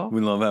with people.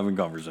 We love having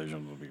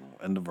conversations with people.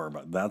 End of our.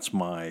 That's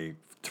my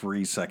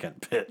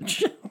 3-second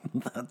pitch.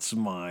 That's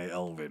my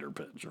elevator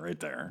pitch right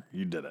there.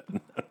 You did it.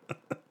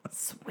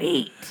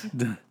 Sweet.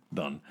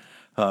 Done.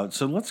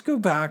 So let's go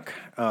back.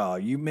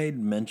 You made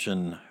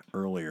mention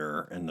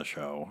earlier in the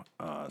show,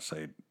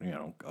 say,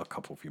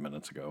 a few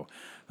minutes ago,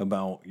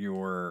 about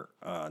your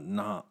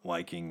not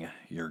liking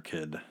your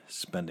kid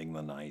spending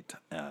the night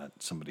at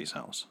somebody's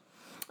house.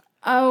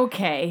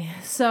 Okay,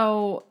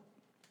 so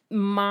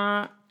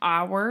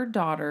our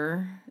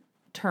daughter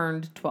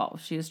turned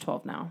 12. She is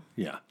 12 now.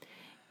 Yeah.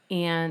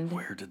 And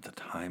Where did the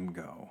time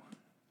go?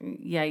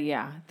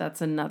 yeah,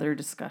 that's another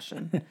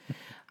discussion.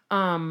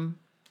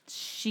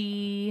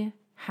 She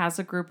has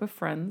a group of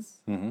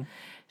friends. Mm-hmm.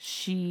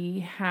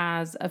 She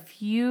has a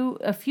few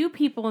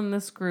people in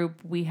this group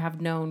we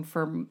have known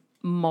for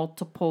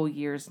multiple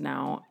years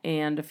now,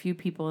 and a few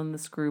people in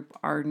this group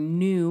are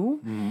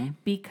new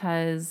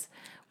because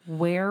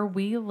where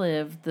we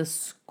live, the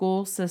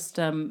school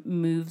system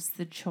moves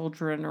the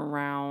children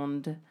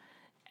around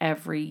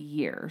every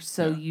year.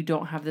 So you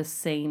don't have the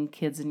same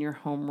kids in your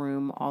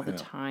homeroom all the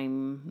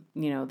time.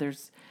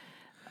 There's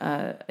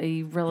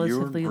a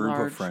relatively Your group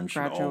large of friends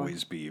should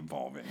always be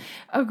evolving.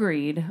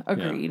 Agreed.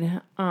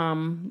 Isn't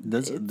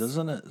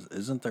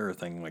there a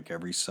thing like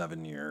every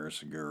 7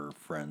 years your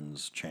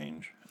friends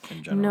change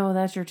in general? No,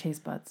 that's your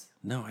taste buds.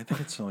 No, I think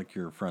it's like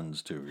your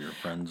friends too. Your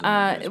friends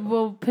and your taste buds.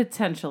 Well,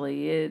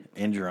 potentially.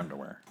 And your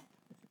underwear.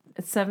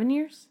 It's 7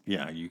 years?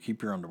 Yeah, you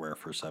keep your underwear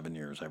for 7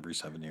 years. Every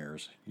 7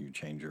 years, you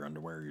change your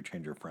underwear, you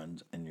change your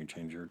friends, and you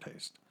change your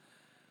taste.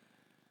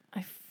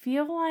 I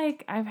feel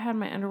like I've had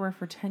my underwear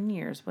for 10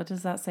 years. What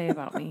does that say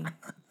about me?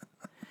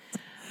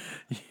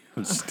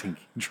 You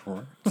stinky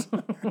drawers.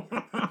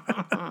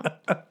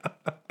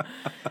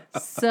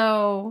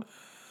 So,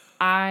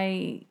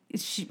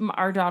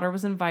 our daughter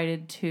was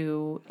invited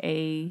to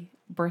a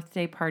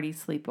birthday party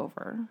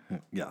sleepover.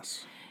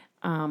 Yes.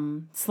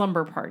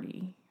 Slumber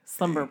party,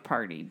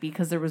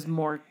 because there was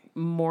more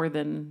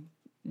than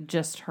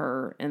just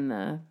her and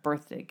the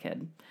birthday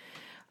kid.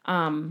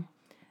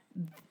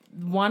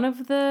 One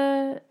of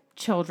the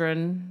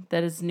children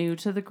that is new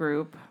to the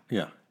group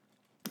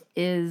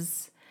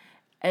is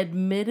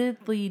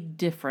admittedly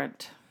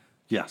different.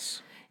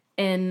 Yes.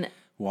 And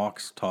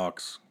walks,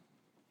 talks,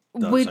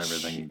 does which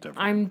everything different.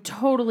 I'm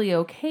totally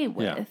okay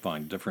with. Yeah,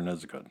 fine. Different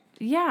is good.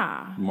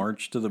 Yeah.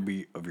 March to the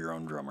beat of your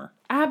own drummer.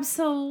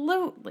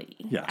 Absolutely.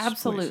 Yes.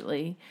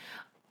 Absolutely.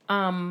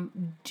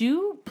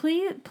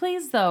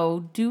 Please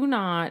though, do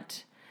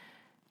not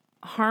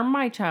harm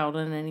my child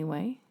in any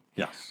way.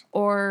 Yes.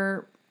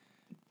 Or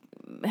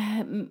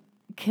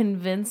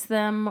convince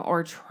them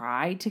or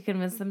try to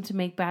convince them to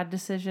make bad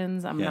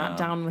decisions. I'm not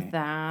down with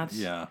that.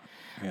 Yeah.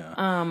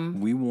 Yeah.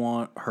 We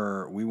want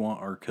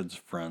our kids'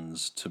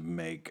 friends to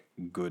make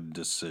good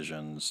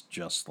decisions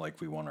just like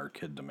we want our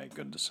kid to make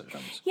good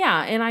decisions.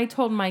 Yeah, and I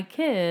told my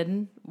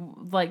kid,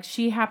 like,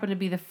 she happened to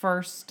be the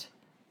first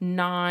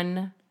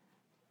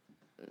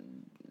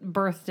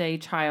non-birthday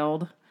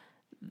child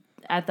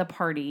at the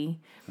party.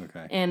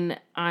 Okay. And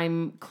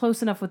I'm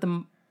close enough with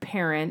the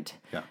parent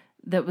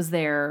that was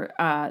there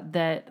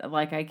that,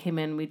 like, I came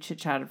in, we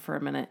chit-chatted for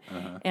a minute,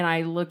 and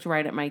I looked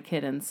right at my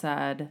kid and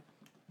said,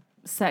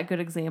 set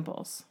good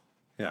examples.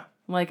 Yeah.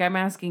 Like, I'm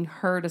asking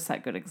her to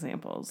set good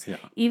examples. Yeah.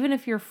 Even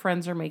if your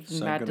friends are making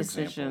bad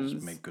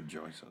decisions. Make good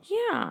choices.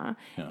 Yeah.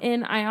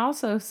 And I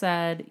also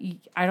said,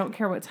 I don't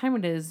care what time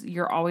it is,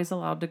 you're always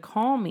allowed to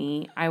call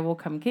me. I will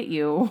come get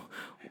you.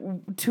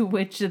 To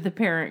which the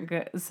parent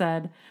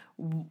said,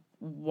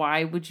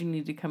 why would you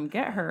need to come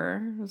get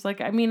her? I was like,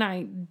 I mean,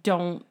 I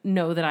don't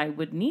know that I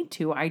would need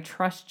to. I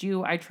trust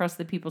you. I trust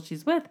the people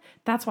she's with.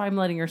 That's why I'm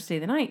letting her stay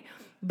the night.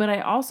 But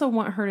I also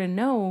want her to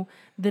know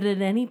that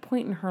at any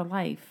point in her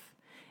life,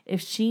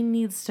 if she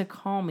needs to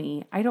call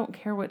me, I don't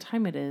care what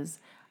time it is,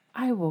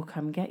 I will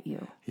come get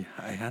you. Yeah,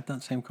 I had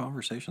that same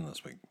conversation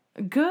this week.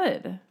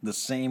 Good. The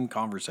same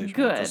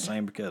conversation with the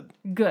same kid.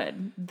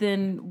 Good.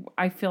 Then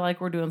I feel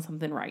like we're doing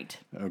something right.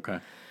 Okay.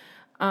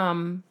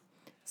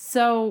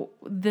 So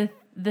the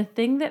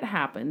thing that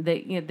happened,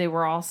 they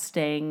were all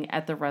staying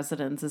at the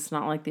residence. It's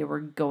not like they were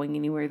going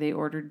anywhere. They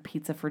ordered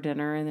pizza for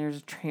dinner, and there's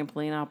a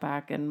trampoline out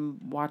back and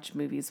watch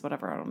movies,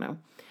 whatever, I don't know.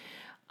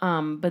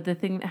 But the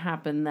thing that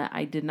happened that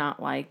I did not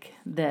like,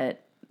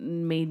 that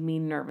made me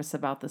nervous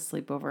about the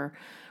sleepover,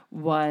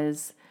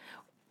 was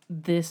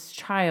this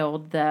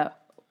child that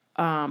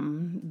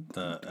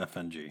the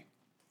FNG.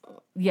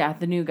 Yeah,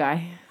 the new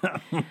guy.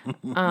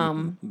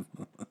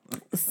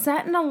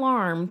 Set an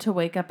alarm to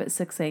wake up at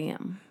 6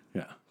 a.m.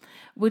 Yeah.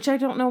 Which I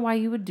don't know why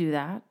you would do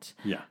that.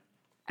 Yeah.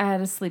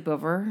 At a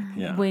sleepover.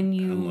 Yeah. When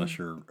you... Unless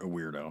you're a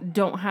weirdo.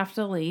 Don't have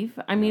to leave.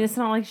 I mean, it's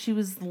not like she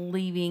was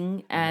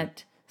leaving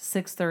at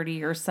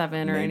 6:30 or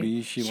 7 or anything.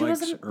 Maybe she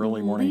likes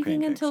early morning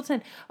pancakes. Until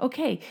 10.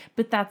 Okay,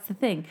 but that's the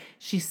thing.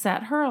 She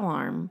set her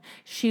alarm.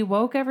 She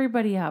woke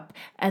everybody up,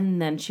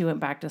 and then she went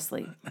back to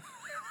sleep.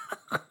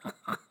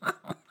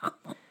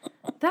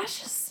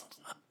 That's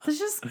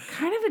just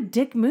kind of a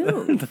dick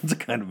move. That's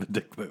kind of a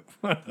dick move.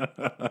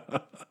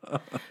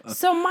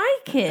 So my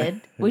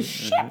kid was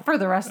shit for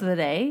the rest of the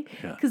day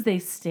because they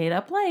stayed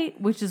up late,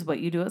 which is what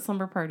you do at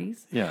slumber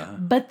parties. Yeah.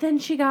 But then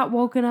she got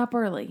woken up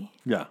early.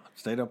 Yeah.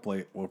 Stayed up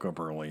late, woke up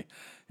early,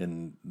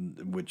 and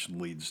which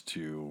leads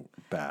to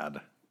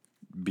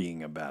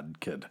being a bad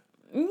kid.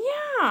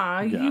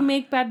 Yeah, you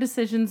make bad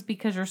decisions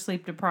because you're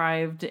sleep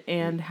deprived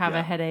and have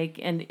a headache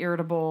and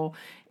irritable,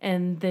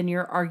 and then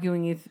you're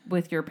arguing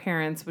with your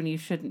parents when you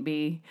shouldn't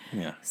be.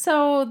 Yeah.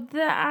 So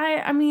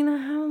I mean, I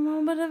have a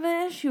little bit of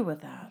an issue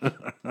with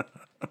that.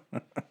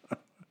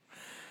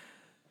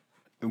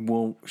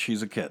 Well,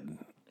 she's a kid.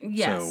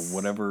 Yes. So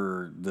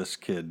whatever this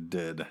kid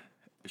did,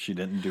 she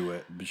didn't do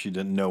it, but she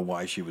didn't know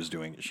why she was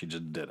doing it. She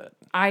just did it.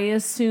 I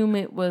assume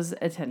it was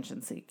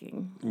attention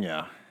seeking.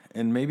 Yeah.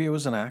 And maybe it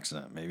was an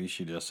accident. Maybe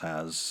she just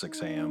has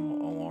 6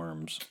 a.m.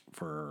 alarms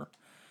for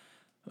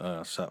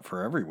set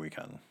for every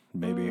weekend.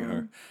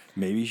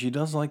 Maybe she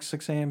does like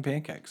 6 a.m.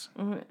 pancakes.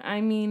 I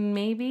mean,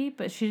 maybe,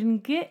 but she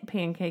didn't get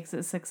pancakes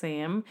at 6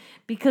 a.m.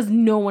 because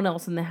no one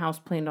else in the house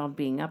planned on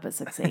being up at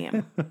 6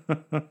 a.m.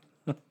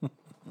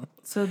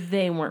 So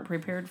they weren't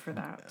prepared for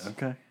that.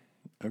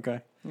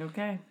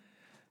 Okay.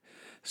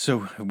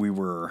 So we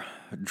were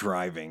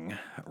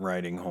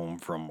riding home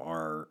from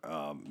our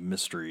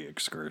mystery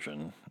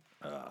excursion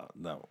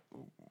that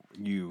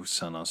you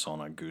sent us on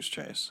a goose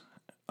chase.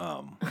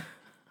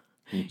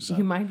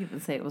 You might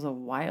even say it was a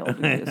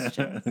wild goose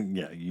chase.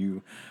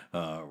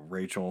 Yeah,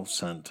 Rachel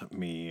sent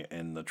me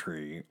and the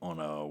tree on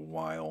a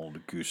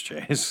wild goose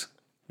chase.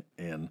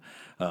 And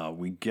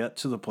we get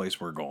to the place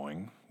we're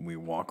going. We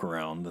walk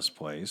around this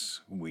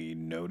place. We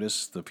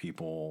notice the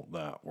people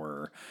that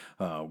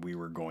we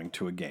were going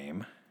to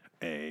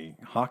a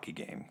hockey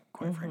game,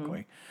 quite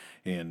frankly.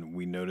 And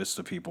we noticed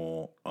the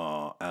people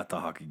at the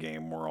hockey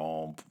game were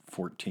all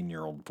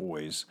 14-year-old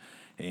boys.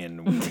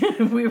 And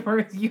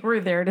you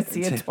were there to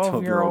see a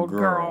 12-year-old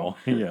girl.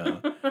 Yeah.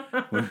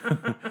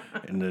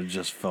 And it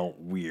just felt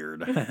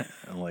weird.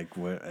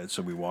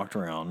 So we walked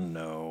around,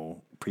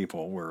 no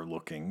people were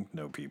looking,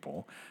 no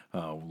people,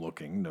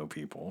 looking, no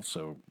people.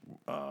 So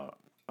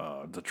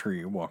the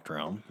tree walked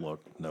around,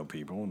 looked, no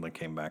people, and they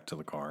came back to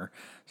the car.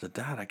 Said,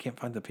 Dad, I can't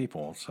find the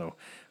people. So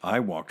I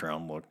walked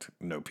around, looked,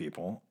 no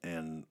people,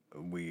 and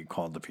we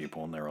called the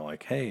people, and they were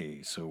like,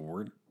 hey, so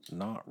we're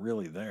not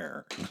really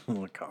there.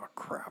 Like, oh,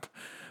 crap.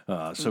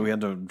 So we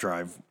had to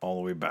drive all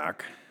the way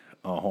back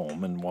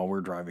home, and while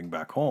we're driving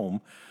back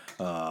home,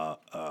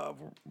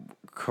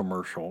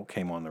 commercial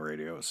came on the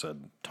radio. It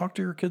said, talk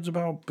to your kids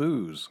about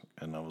booze.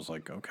 And I was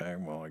like, okay,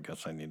 well, I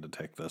guess I need to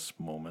take this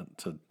moment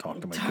to talk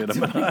to my kid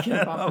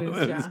about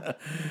booze.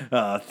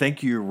 Yeah.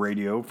 Thank you,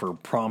 radio, for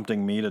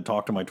prompting me to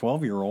talk to my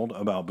 12-year-old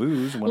about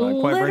booze when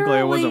quite frankly,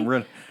 I wasn't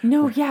ready.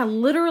 No, yeah,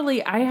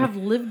 literally, I have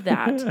lived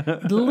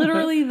that.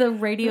 Literally, the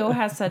radio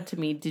has said to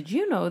me, did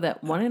you know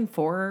that 1 in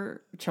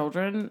 4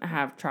 children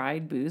have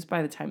tried booze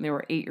by the time they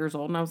were 8 years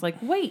old? And I was like,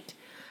 wait.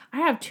 I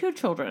have 2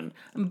 children,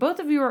 and both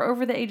of you are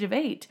over the age of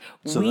 8.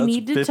 So we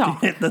need to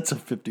talk. That's a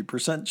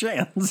 50%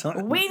 chance.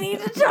 We need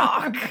to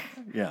talk.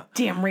 Yeah.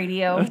 Damn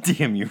radio.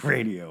 Damn you,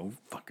 radio.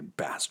 Fucking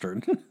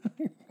bastard.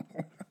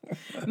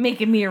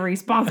 Making me a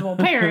responsible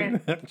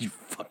parent. You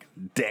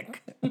fucking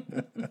dick.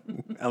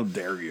 How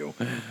dare you?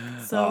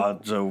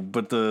 But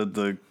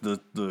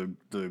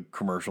the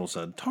commercial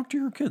said, talk to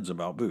your kids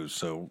about booze.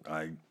 So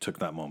I took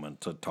that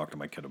moment to talk to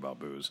my kid about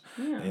booze.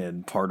 Yeah.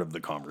 And part of the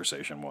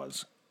conversation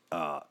was,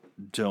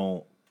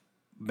 don't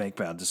make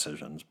bad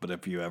decisions, but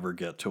if you ever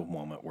get to a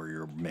moment where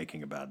you're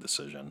making a bad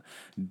decision,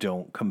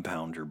 don't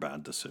compound your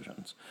bad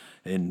decisions.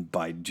 And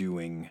by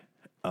getting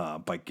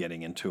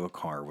into a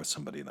car with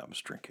somebody that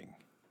was drinking,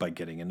 by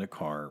getting in a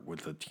car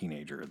with a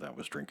teenager that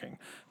was drinking,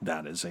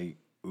 that is a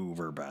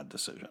uber bad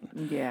decision.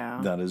 Yeah.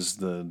 That is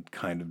the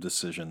kind of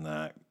decision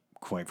that,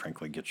 quite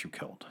frankly, gets you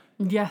killed.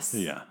 Yes.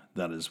 Yeah.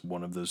 That is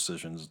one of those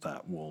decisions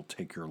that will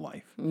take your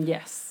life.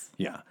 Yes.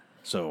 Yeah.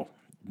 So,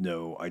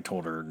 no, I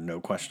told her no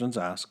questions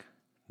asked.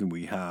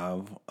 We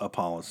have a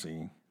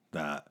policy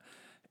that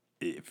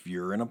if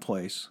you're in a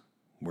place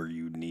where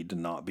you need to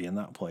not be in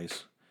that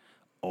place,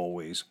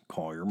 always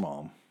call your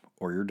mom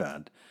or your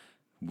dad.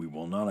 We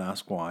will not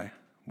ask why.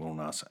 We will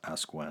not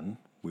ask when.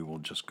 We will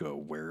just go,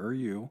 where are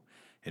you?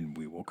 And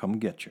we will come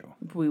get you.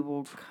 We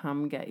will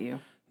come get you.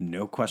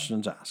 No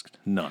questions asked.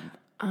 None.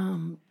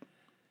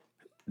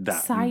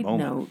 Side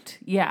note,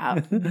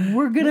 yeah,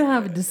 we're going to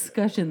have a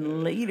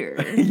discussion later.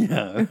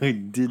 Yeah, I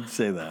did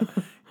say that.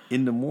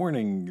 In the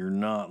morning, you're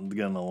not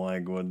going to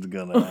like what's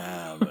going to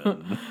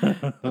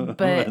happen.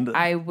 But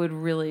I would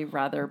really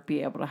rather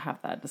be able to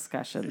have that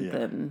discussion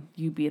than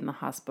you be in the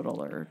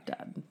hospital or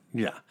dead.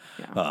 Yeah.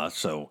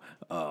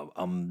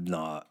 I'm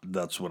not,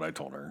 that's what I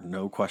told her.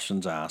 No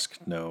questions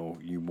asked. No,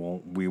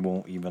 we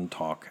won't even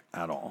talk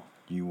at all.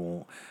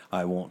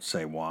 I won't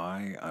say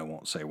why. I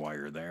won't say why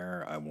you're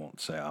there. I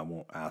won't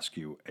ask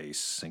you a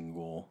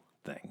single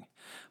thing.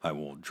 I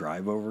will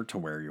drive over to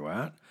where you're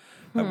at.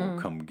 I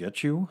will come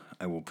get you.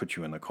 I will put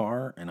you in the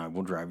car, and I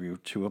will drive you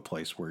to a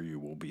place where you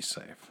will be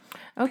safe.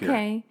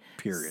 Okay.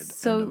 Period.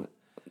 So,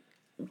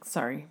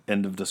 sorry.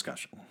 End of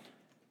discussion.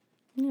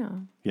 Yeah.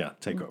 Yeah,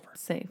 take over.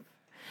 Safe.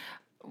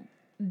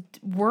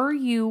 were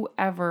you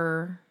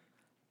ever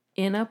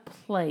in a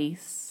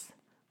place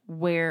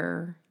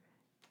where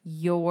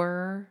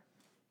your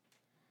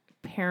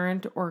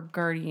parent or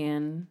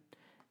guardian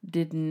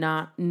did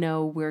not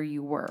know where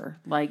you were?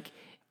 Like,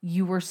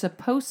 you were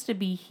supposed to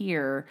be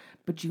here,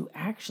 but you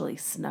actually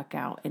snuck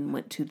out and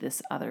went to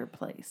this other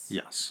place.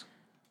 Yes.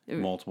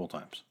 Multiple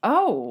times.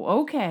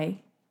 Oh,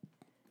 okay.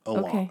 A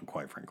lot,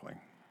 quite frankly.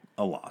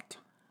 A lot.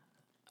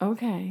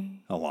 Okay.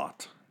 A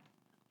lot.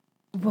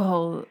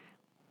 Well,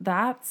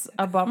 that's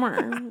a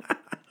bummer.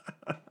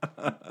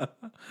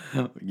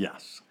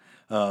 Yes.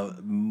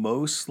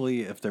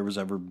 Mostly if there was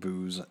ever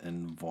booze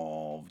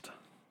involved,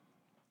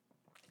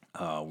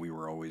 we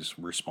were always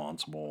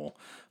responsible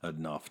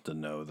enough to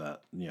know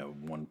that,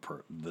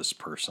 this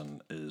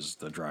person is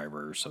the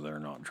driver, so they're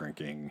not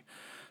drinking.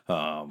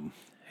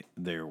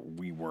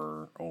 We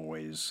were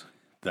always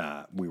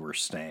that we were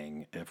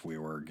staying if we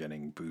were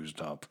getting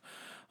boozed up.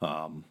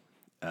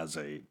 As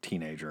a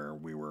teenager,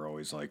 we were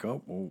always like,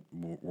 oh,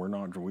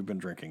 well, we've been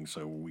drinking,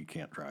 so we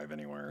can't drive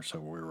anywhere. So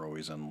we were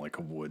always in like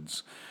a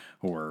woods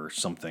or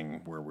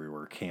something where we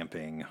were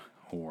camping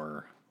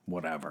or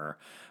whatever.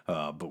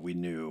 But we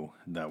knew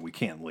that we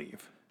can't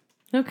leave.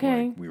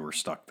 Okay. Like, we were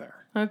stuck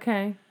there.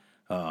 Okay.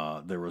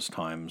 There was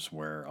times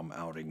where I'm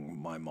outing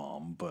my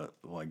mom, but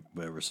like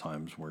there was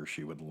times where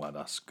she would let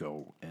us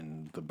go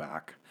in the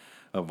back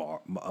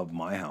of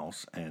my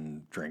house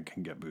and drink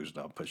and get boozed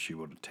up, but she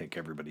would take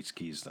everybody's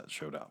keys that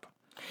showed up.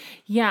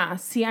 Yeah,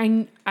 see,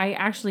 I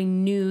actually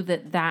knew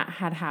that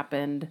had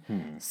happened,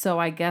 so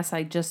I guess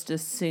I just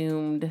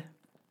assumed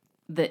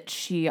that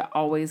she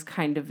always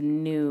kind of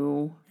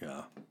knew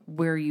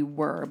where you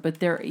were. But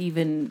there,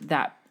 even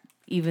that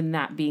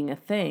being a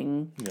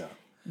thing,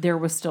 there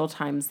was still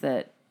times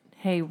that,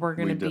 hey, we're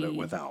going to be... We did it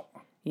without.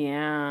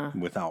 Yeah.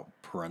 Without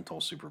parental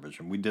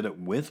supervision. We did it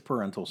with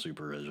parental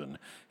supervision,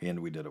 and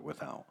we did it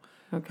without.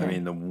 Okay. I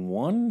mean, the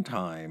one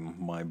time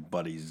my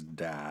buddy's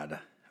dad,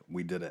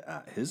 we did it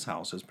at his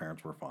house. His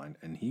parents were fine,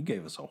 and he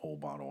gave us a whole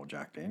bottle of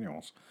Jack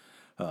Daniels.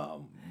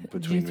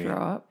 Did you throw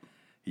up?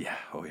 Yeah.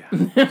 Oh, yeah.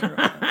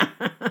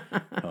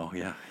 Oh,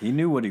 yeah. He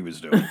knew what he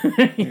was doing.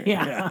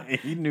 Yeah.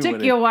 He knew.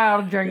 Took you a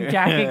while to drink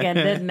Jack again,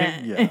 didn't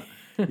it? Yeah.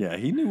 Yeah,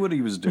 he knew what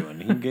he was doing.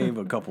 He gave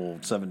a couple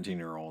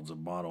 17-year-olds a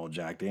bottle of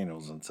Jack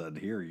Daniels and said,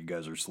 here, you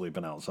guys are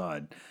sleeping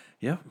outside.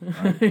 Yeah.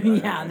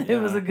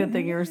 It was a good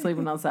thing you were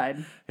sleeping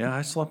outside. Yeah,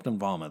 I slept in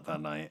vomit that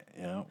night.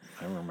 Yeah,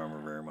 I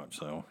remember very much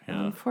so.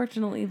 Yeah.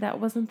 Unfortunately, that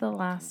wasn't the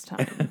last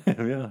time.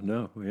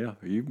 Yeah.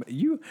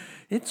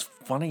 It's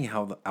funny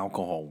how the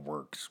alcohol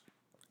works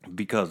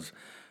because,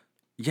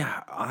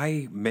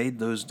 I made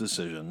those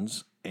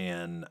decisions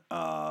and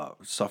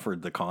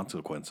suffered the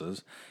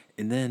consequences.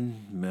 And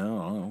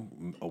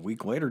then, a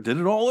week later, did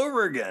it all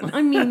over again.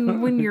 I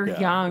mean, when you're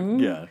young.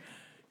 Yeah,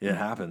 it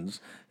happens.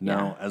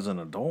 Now, as an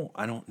adult,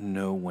 I don't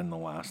know when the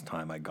last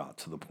time I got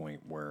to the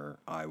point where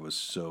I was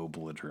so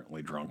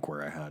belligerently drunk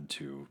where I had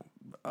to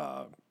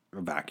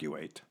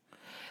evacuate.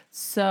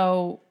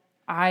 So,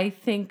 I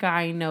think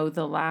I know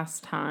the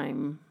last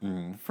time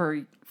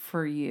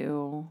for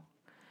you.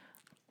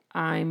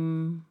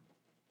 I'm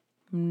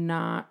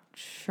not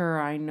sure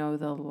I know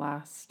the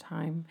last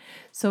time.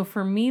 So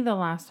for me, the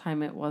last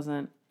time it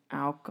wasn't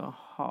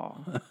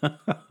alcohol.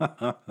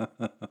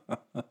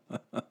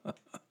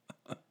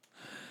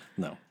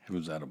 No, it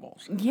was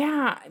edibles.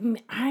 Yeah,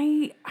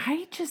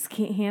 I just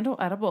can't handle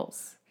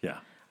edibles. Yeah.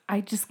 I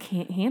just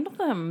can't handle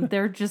them.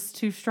 They're just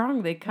too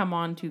strong. They come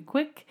on too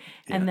quick,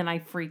 and then I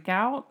freak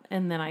out,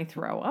 and then I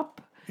throw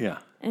up. Yeah.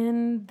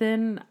 And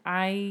then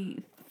I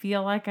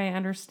feel like I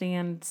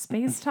understand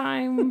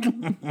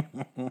space-time.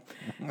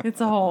 It's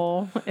a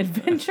whole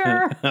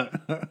adventure.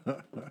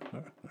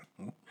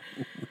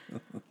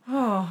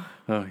 Oh,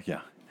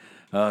 yeah.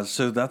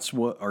 So that's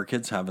what our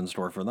kids have in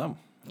store for them.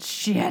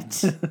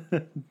 Shit.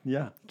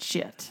 Yeah.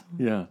 Shit.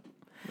 Yeah.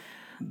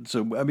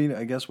 So, I mean,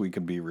 I guess we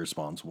could be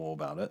responsible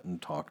about it and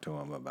talk to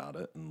them about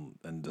it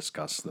and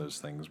discuss those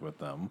things with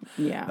them.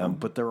 Yeah.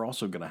 But they're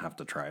also going to have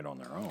to try it on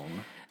their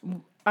own.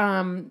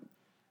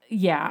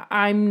 Yeah,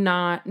 I'm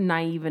not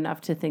naive enough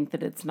to think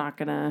that it's not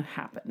going to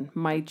happen.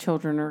 My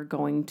children are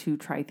going to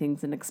try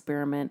things and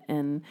experiment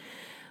and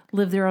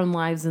live their own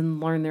lives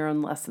and learn their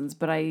own lessons,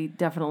 but I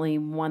definitely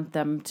want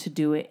them to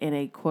do it in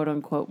a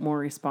quote-unquote more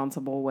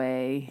responsible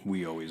way.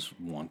 We always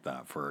want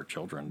that for our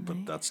children,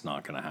 but that's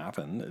not going to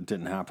happen. It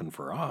didn't happen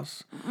for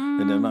us.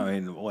 And then, I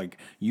mean, like,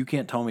 you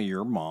can't tell me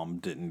your mom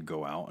didn't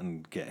go out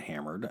and get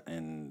hammered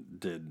and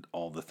did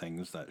all the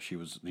things that she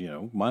was,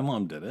 my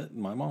mom did it.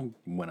 My mom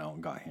went out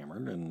and got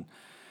hammered and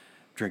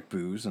drank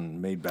booze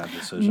and made bad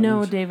decisions.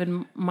 No, David,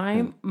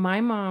 my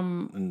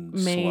mom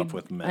made slept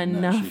with men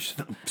enough. that she should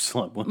have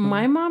slept with.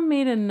 My mom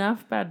made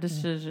enough bad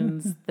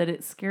decisions that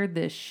it scared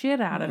the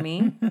shit out of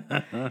me,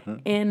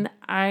 and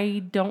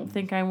I don't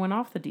think I went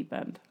off the deep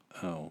end.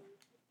 Oh,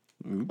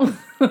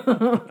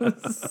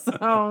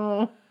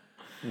 So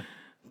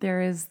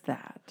there is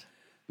that.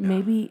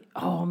 Maybe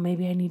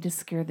I need to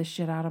scare the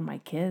shit out of my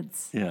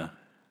kids. yeah.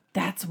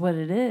 That's what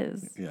it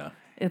is. Yeah.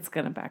 it's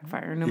going to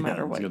backfire no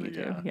matter what you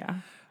do. Yeah.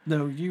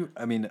 No,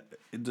 I mean,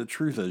 the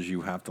truth is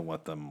you have to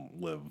let them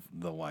live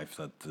the life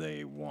that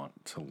they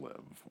want to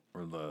live,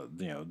 or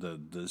the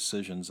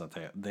decisions that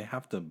they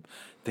have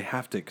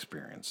to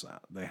experience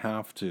that. They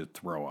have to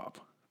throw up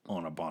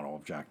on a bottle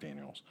of Jack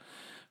Daniels.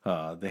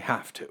 They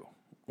have to.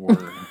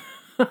 Or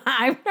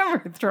I've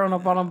never thrown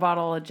up on a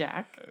bottle of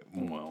Jack.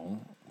 Well,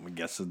 I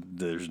guess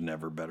there's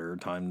never better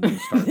time to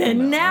start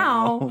than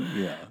now.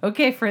 Yeah.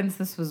 Okay, friends,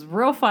 this was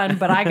real fun,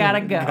 but I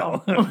gotta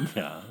go.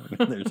 Yeah.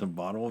 There's a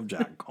bottle of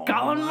Jack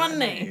calling my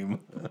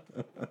name.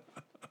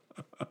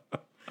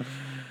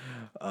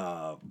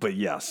 But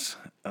yes,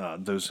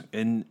 those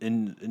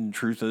in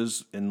truth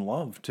is in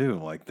love too.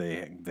 Like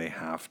they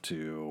have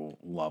to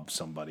love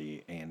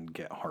somebody and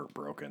get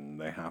heartbroken.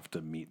 They have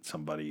to meet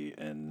somebody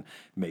and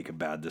make a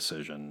bad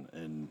decision,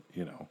 and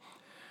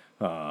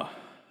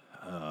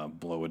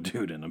blow a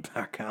dude in a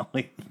back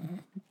alley.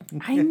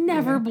 I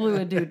never blew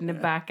a dude in a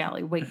back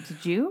alley. Wait,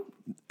 did you?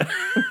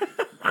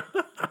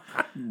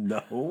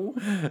 No.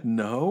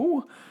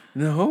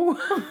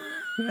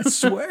 I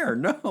swear,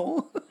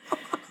 no.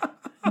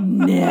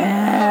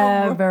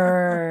 Never.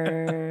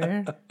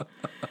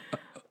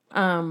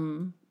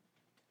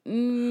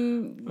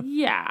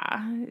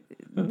 Yeah.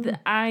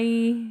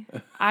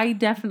 I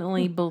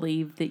definitely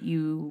believe that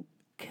you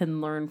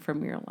can learn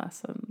from your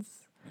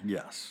lessons.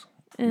 Yes.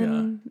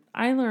 And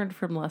I learned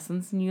from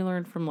lessons and you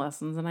learned from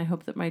lessons, and I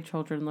hope that my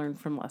children learn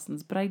from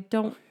lessons, but I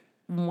don't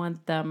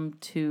want them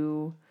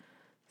to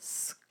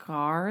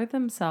scar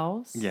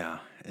themselves. Yeah,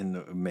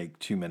 and make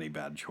too many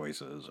bad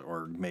choices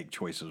or make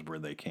choices where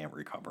they can't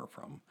recover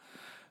from.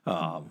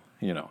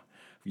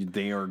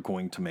 They are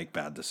going to make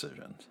bad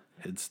decisions.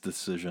 It's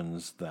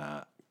decisions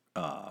that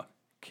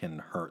can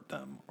hurt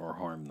them or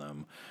harm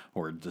them,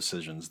 or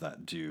decisions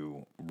that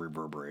do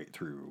reverberate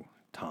through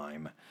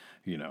time,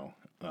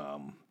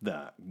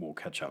 that will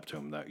catch up to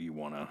them, that you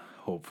want to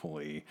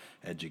hopefully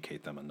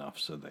educate them enough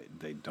so that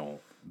they don't,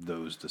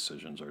 those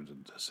decisions are the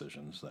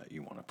decisions that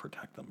you want to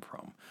protect them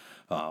from.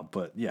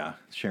 But yeah,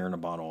 sharing a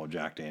bottle of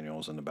Jack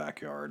Daniels in the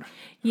backyard.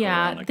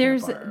 Yeah,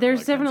 there's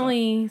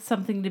definitely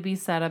something to be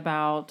said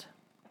about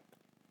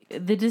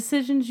the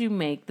decisions you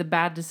make, the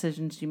bad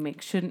decisions you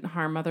make shouldn't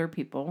harm other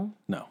people.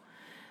 No.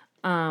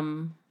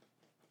 Or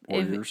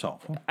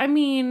yourself. I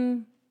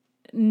mean,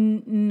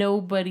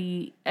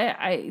 nobody,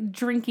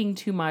 drinking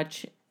too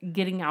much,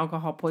 getting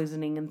alcohol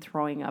poisoning and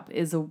throwing up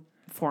is a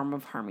form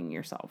of harming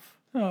yourself.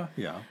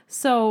 Yeah.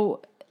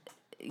 So,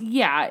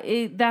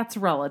 yeah, that's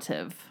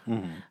relative.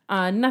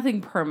 Mm-hmm.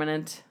 Nothing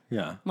permanent.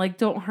 Yeah. Like,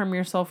 don't harm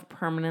yourself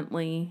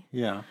permanently.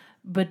 Yeah.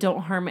 But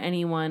don't harm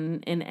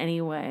anyone in any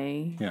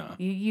way. Yeah.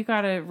 You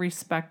got to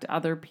respect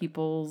other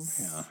people's...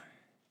 Yeah.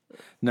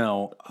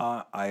 No,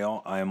 I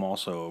am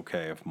also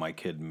okay if my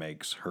kid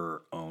makes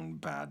her own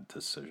bad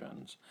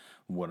decisions.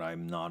 What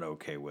I'm not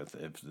okay with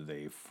if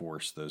they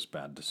force those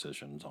bad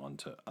decisions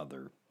onto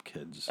other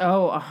kids.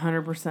 Oh,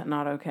 100%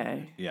 not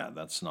okay. Yeah,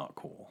 that's not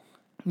cool.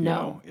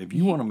 No. If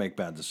you want to make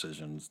bad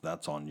decisions,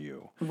 that's on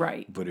you.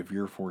 Right. But if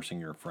you're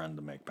forcing your friend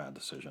to make bad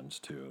decisions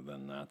too,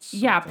 then that's...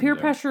 Yeah, peer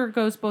pressure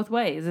goes both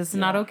ways. It's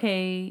not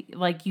okay.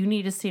 Like, you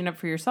need to stand up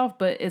for yourself,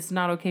 but it's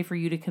not okay for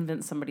you to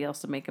convince somebody else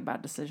to make a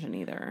bad decision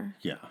either.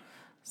 Yeah.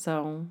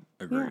 So,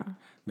 agree. Yeah.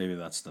 Maybe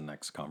that's the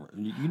next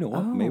conversation. You know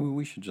what? Maybe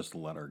we should just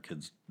let our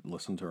kids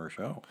listen to our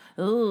show.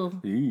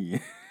 Ooh. Eee.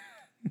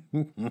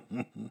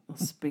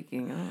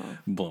 Speaking of...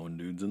 Blowing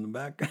dudes in the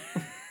back.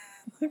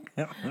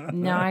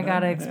 Now I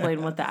gotta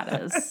explain what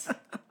that is.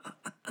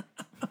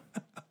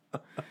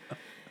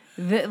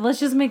 Let's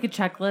just make a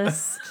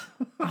checklist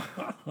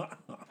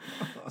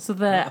so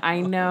that I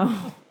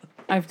know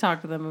I've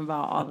talked to them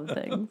about all the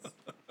things.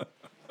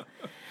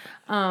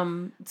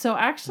 So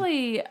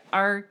actually,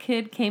 our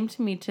kid came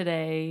to me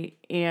today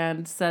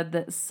and said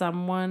that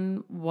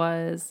someone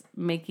was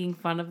making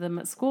fun of them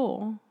at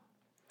school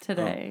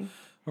today.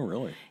 Oh,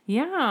 really?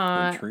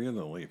 Yeah. The tree or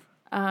the leaf?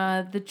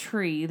 The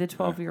tree, the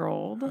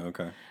 12-year-old.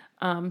 Okay.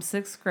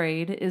 6th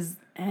grade is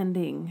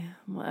ending.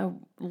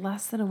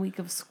 Less than a week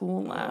of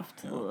school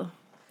left. Yeah.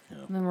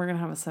 And then we're going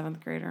to have a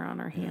 7th grader on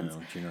our hands.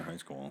 Yeah, junior high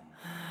school.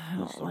 I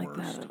don't like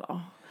that at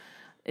all.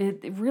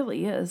 It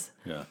really is.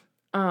 Yeah.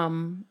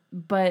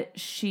 But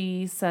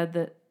she said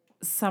that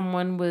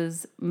someone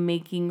was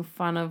making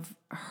fun of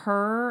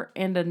her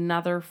and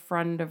another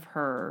friend of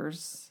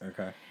hers.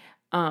 Okay.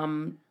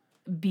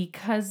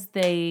 Because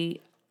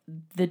the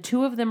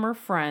two of them are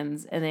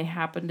friends and they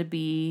happen to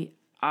be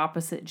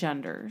opposite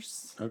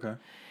genders. Okay.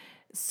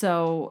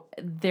 So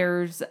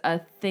there's a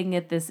thing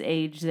at this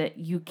age that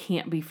you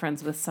can't be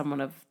friends with someone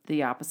of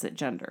the opposite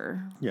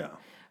gender. Yeah.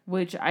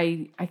 Which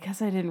I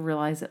guess I didn't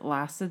realize it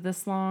lasted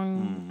this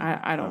long.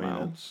 I don't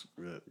know.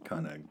 It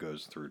kind of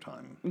goes through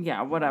time.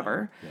 Yeah,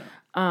 whatever.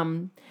 Yeah.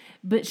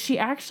 But she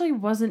actually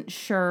wasn't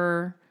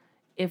sure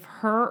if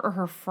her or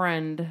her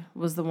friend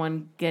was the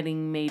one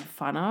getting made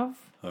fun of.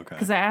 Okay.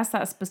 Because I asked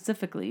that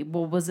specifically.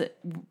 Well, was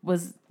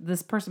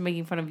this person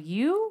making fun of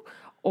you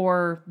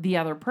or the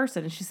other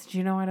person? And she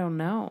said, I don't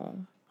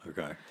know.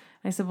 Okay.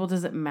 I said, well,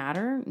 does it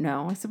matter?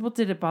 No. I said, well,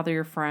 did it bother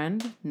your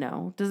friend?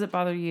 No. Does it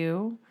bother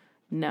you?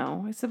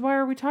 No. I said, why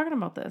are we talking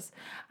about this?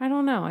 I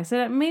don't know. I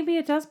said, maybe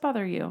it does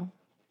bother you.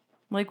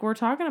 Like, we're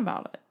talking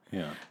about it.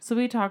 Yeah. So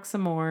we talked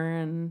some more,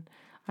 and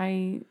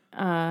I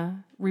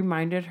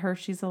reminded her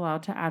she's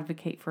allowed to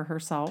advocate for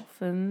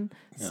herself and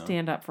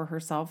stand up for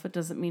herself. It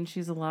doesn't mean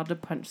she's allowed to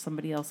punch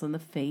somebody else in the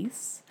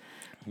face.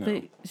 No.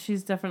 But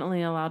she's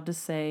definitely allowed to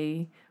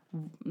say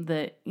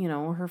that, you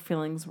know, her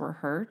feelings were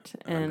hurt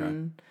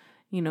and,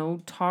 you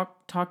know,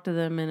 talk to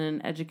them in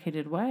an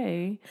educated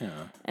way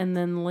and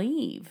then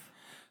leave.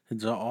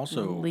 It's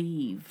also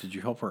leave. Did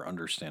you help her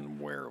understand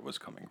where it was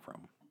coming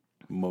from?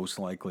 Most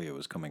likely it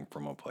was coming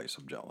from a place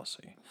of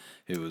jealousy.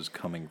 It was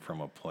coming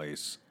from a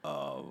place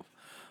of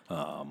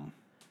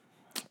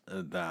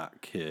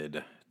that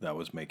kid that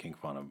was making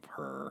fun of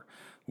her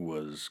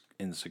was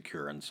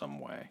insecure in some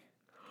way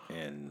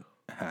and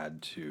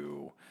had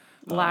to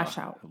lash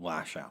out.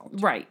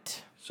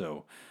 Right.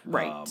 So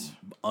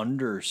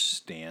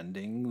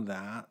understanding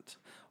that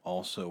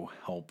also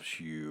helps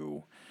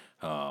you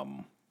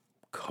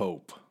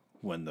cope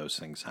when those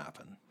things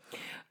happen.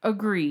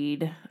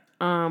 Agreed.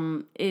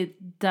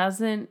 It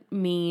doesn't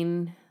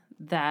mean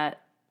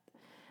that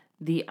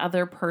the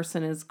other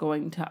person is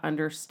going to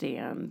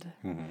understand,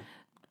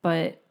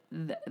 but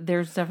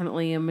there's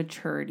definitely a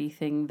maturity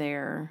thing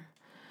there.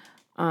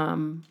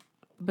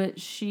 But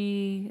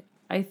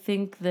I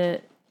think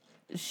that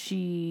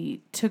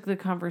she took the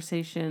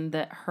conversation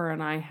that her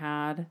and I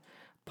had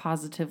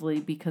positively,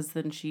 because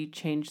then she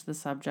changed the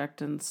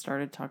subject and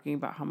started talking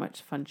about how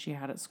much fun she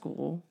had at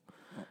school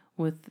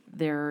with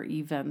their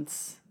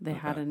events. They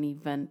had an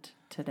event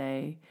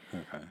today.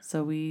 Okay.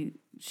 So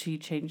she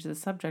changed the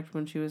subject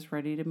when she was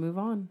ready to move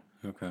on.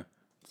 Okay.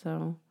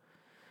 So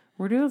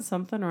we're doing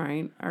something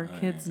right. Our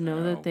kids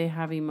know that they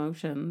have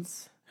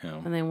emotions.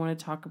 Yeah. And they want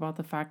to talk about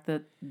the fact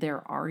that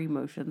there are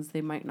emotions.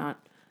 They might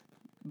not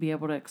be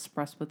able to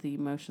express what the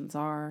emotions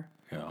are.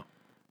 Yeah.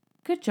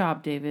 Good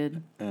job,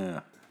 David.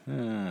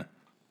 You're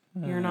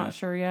not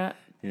sure yet?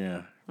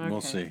 Yeah. Okay.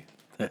 We'll see.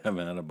 They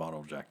haven't had a bottle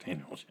of Jack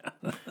Daniels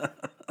yet.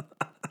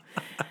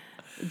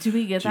 Do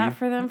we get that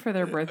for them for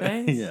their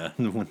birthdays? Yeah.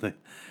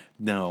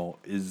 Now,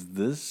 is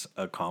this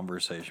a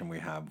conversation we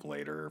have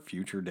later,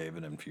 future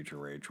David and future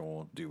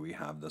Rachel? Do we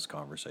have this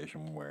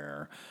conversation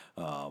where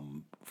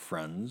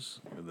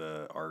friends,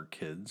 our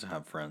kids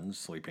have friends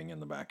sleeping in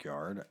the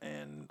backyard,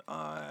 and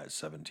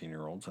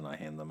 17-year-olds, and I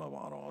hand them a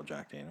bottle of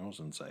Jack Daniels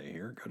and say,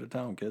 "Here, go to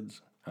town,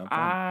 kids. Have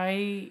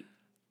fun."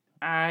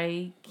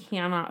 I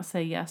cannot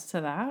say yes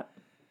to that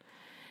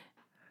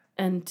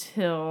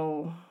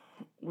until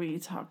we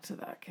talk to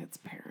that kid's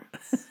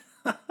parents.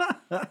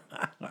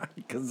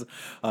 Because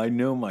I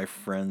know my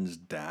friend's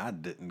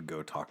dad didn't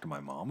go talk to my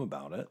mom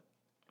about it.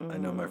 I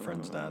know my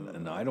friend's dad,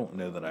 and I don't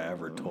know that I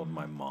ever told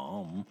my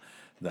mom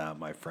that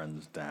my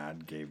friend's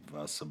dad gave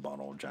us a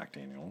bottle of Jack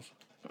Daniels.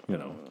 You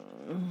know.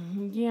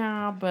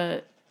 Yeah,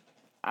 but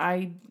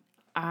I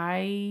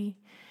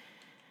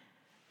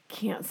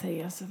can't say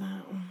yes to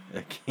that.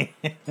 I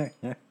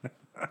can't.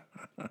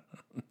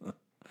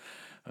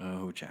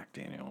 Oh, Jack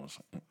Daniels.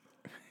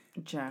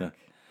 Jack.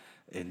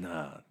 And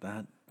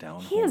that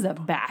down. He is a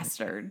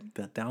bastard.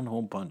 That down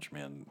home punch,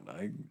 man.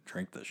 I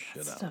drank the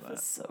shit out of that. Stuff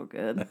is so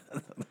good.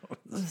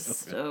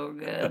 So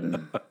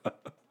good.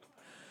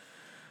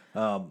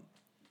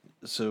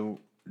 So,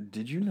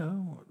 did you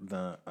know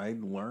that I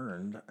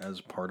learned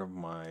as part of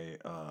my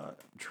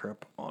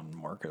trip on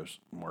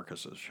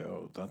Marcus's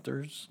show that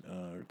there's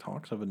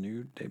talks of a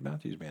new Dave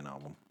Matthews Band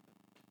album?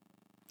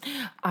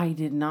 I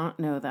did not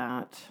know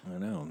that. I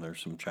know.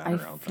 There's some chatter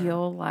out there. I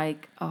feel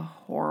like a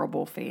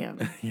horrible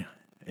fan. Yeah.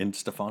 And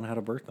Stefan had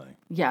a birthday.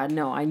 Yeah,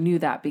 no, I knew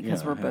that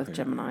because we're both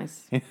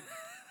Geminis.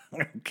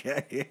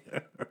 Okay.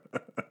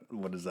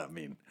 What does that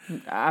mean?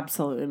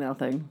 Absolutely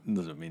nothing.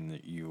 Does it mean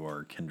that you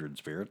are kindred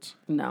spirits?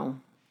 No.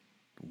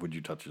 Would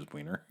you touch his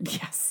wiener?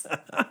 Yes.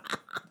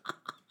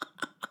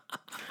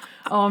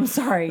 Oh, I'm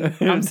sorry.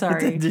 I'm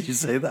sorry. Did you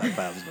say that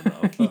fast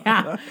enough?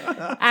 Yeah.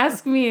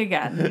 Ask me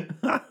again.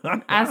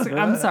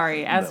 I'm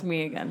sorry. Ask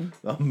me again.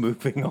 I'm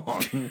moving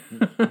on.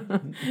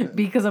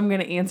 Because I'm going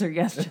to answer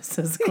yes just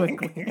as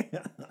quickly.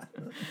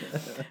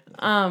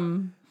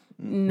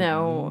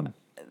 No.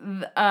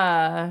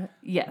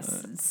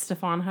 Yes.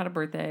 Stefan had a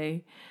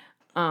birthday.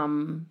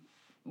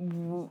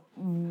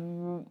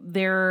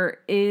 There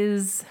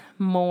is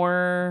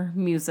more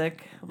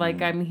music.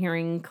 Like I'm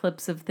hearing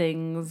clips of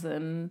things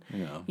and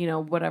you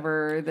know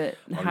whatever that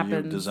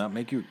happens. Does that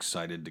make you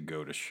excited to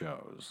go to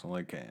shows?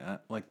 Like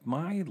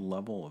my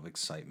level of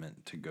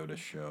excitement to go to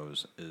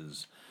shows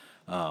is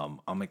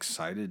I'm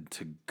excited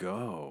to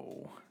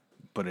go,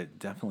 but it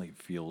definitely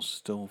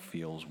still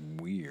feels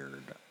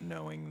weird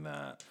knowing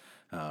that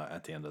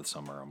at the end of the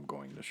summer I'm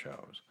going to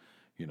shows,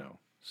 you know.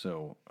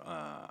 So,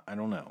 I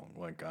don't know,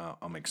 like,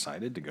 I'm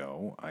excited to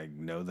go. I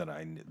know that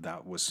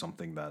that was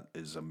something that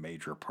is a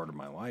major part of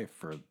my life.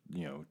 For,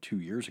 2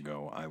 years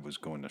ago, I was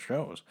going to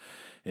shows,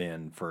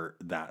 and for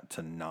that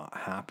to not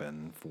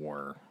happen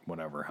for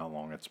how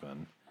long it's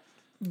been.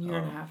 Year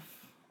and a half.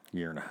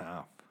 Year and a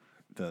half.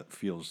 that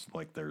feels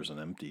like there's an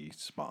empty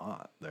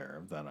spot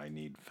there that I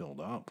need filled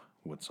up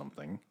with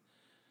something.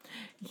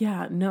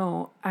 Yeah,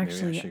 no, Maybe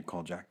actually, I should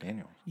call Jack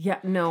Daniels. yeah,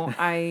 no,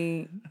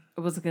 I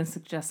was going to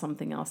suggest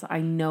something else.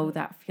 I know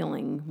that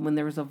feeling when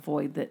there's a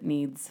void that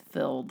needs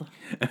filled.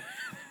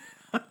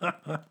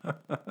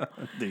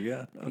 Do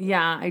you?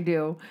 Yeah, I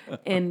do.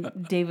 And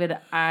David,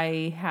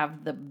 I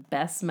have the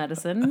best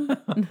medicine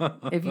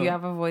if you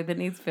have a void that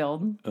needs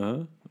filled.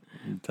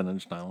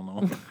 10-inch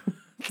Tylenol.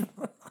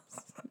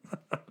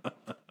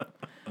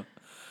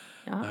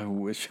 Yeah. I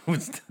wish it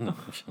was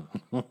 10-inch.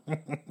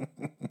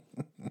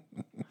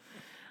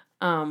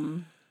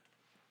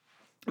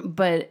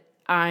 But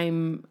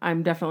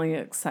I'm definitely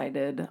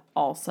excited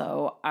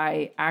also.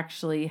 I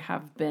actually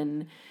have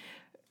been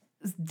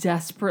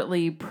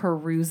desperately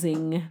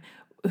perusing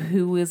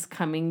who is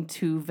coming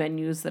to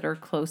venues that are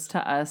close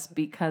to us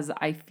because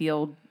I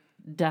feel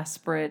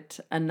desperate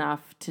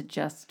enough to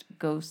just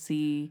go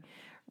see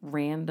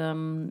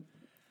random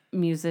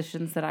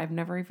musicians that I've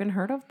never even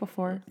heard of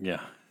before.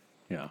 Yeah.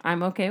 Yeah.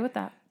 I'm okay with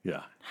that.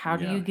 Yeah. How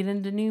do you get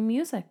into new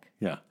music?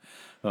 Yeah.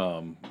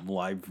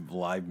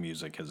 Live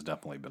music has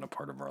definitely been a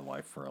part of our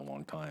life for a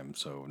long time.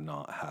 So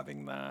not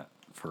having that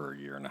for a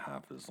year and a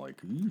half is like,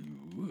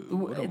 ooh,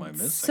 what am I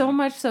missing? So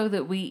much so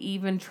that we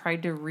even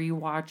tried to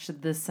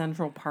rewatch the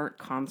Central Park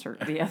concert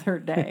the other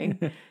day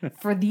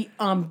for the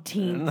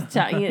umpteenth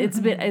time.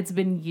 It's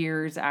been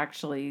years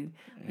actually.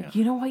 Yeah.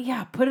 You know what?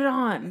 Yeah, put it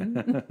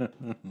on.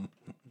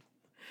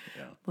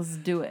 Yeah. Let's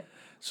do it.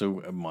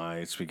 So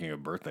speaking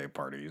of birthday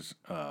parties,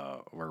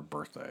 or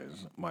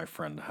birthdays, my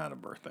friend had a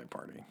birthday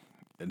party.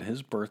 And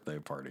his birthday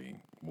party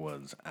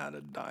was at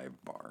a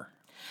dive bar.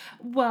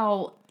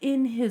 Well,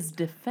 in his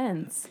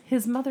defense,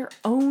 his mother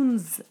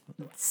owns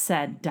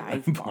said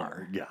dive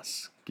bar.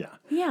 Yes. Yeah.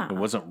 Yeah. It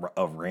wasn't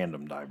a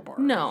random dive bar.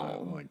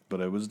 No. But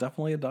it was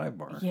definitely a dive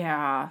bar.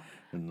 Yeah.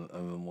 And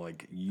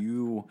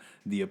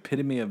the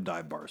epitome of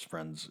dive bars,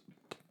 friends.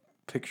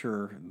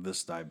 Picture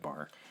this dive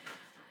bar.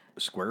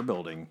 Square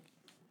building.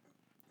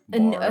 Bar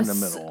in the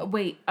middle.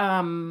 Wait,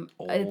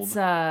 it's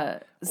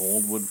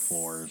old wood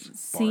floors.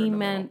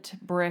 Cement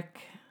brick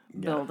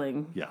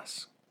building.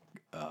 Yes.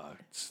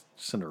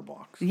 Cinder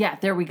blocks. Yeah,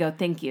 there we go.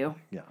 Thank you.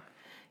 Yeah.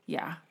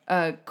 Yeah.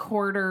 A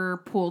quarter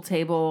pool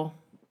table.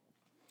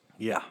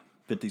 Yeah.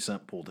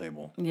 50-cent pool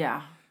table.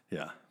 Yeah.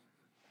 Yeah.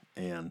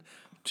 And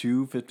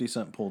 2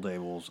 50-cent pool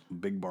tables,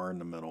 big bar in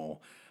the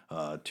middle,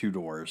 2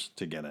 doors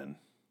to get in.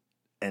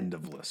 End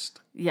of list.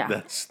 Yeah.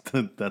 That's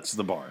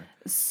the bar.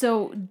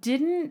 So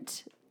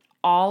didn't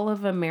all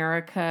of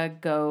America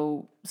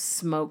go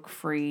smoke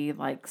free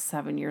like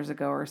 7 years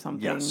ago or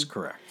something? Yes,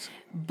 correct.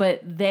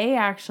 But they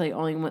actually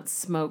only went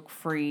smoke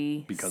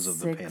free because of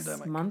the pandemic.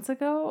 6 months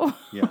ago.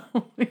 Yeah.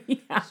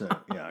 Yeah. So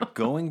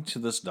going to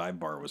this dive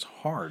bar was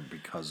hard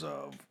because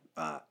of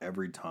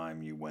every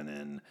time you went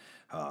in,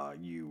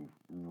 you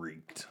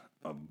reeked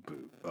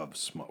of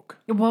smoke.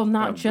 Well,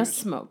 not just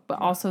smoke, but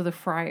also the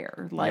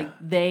fryer. Like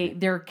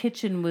their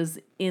kitchen was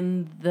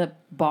in the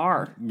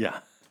bar. Yeah.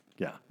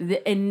 Yeah.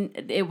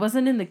 And it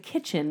wasn't in the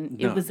kitchen.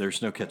 No,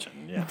 there's no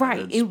kitchen. Yeah.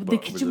 Right. The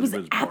kitchen was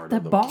at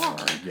the bar.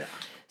 Yeah.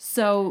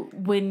 So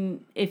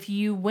if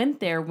you went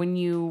there, when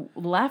you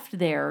left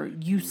there,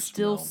 you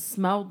still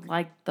smelled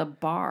like the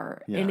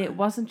bar. Yeah. And it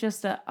wasn't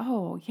just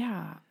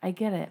I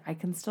get it. I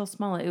can still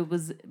smell it. It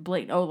was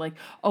blatant.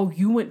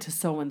 You went to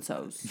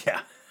so-and-so's. Yeah.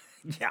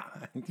 Yeah.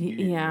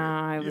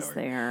 I was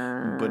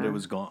there. But it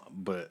was gone.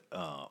 But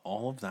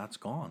all of that's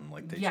gone.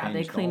 Like they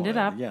they cleaned it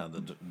up. Yeah,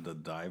 the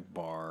dive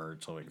bar.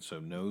 So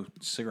no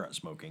cigarette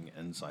smoking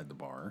inside the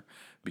bar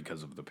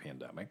because of the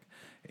pandemic,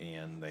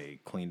 and they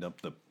cleaned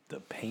up the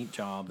paint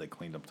job. They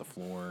cleaned up the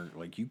floor.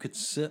 Like you could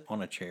sit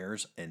on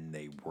chairs and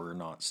they were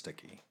not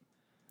sticky.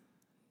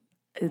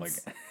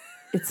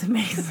 It's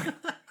amazing.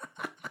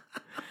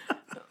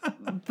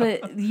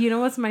 But you know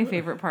what's my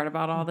favorite part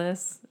about all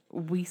this?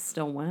 We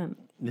still went.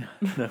 Yeah,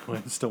 no,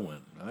 I still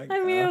went.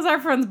 It was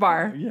our friend's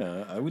bar.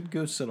 Yeah, I would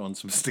go sit on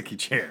some sticky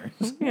chairs.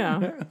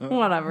 Yeah,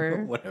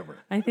 whatever. Whatever.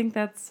 I think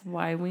that's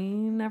why we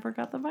never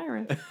got the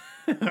virus.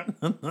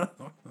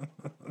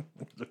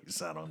 We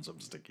sat on some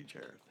sticky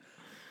chairs.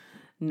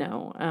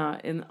 No,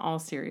 in all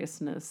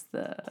seriousness,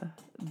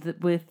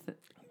 with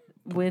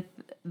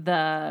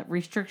the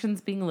restrictions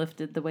being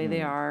lifted the way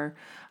they are,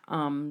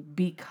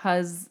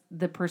 because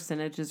the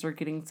percentages are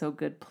getting so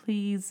good,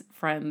 please,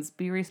 friends,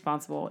 be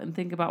responsible and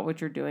think about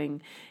what you're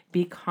doing.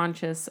 Be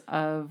conscious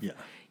of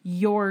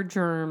your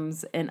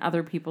germs and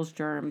other people's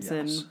germs,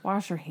 and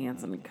wash your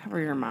hands and cover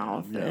your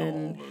mouth.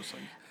 And all those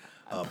things.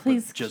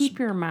 please keep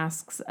your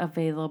masks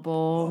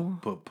available.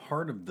 But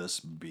part of this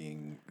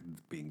being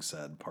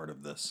said, part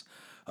of this,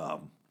 I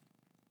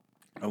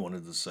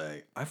wanted to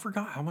say, I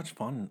forgot how much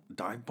fun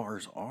dive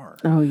bars are.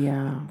 Oh,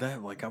 yeah.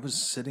 I was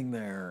sitting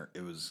there,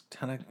 it was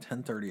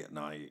 10:30 at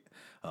night.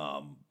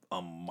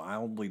 I'm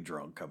mildly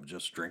drunk. I'm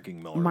just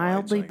drinking Miller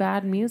Mildly Lights.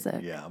 bad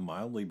music. Yeah,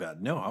 mildly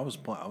bad. No, I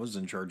was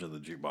in charge of the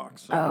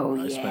jukebox. So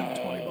Oh, I spent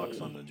 $20 yay.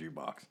 on the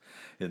jukebox,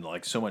 and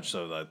like so much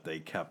so that they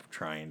kept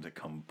trying to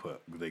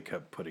they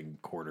kept putting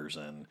quarters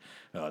in,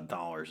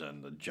 dollars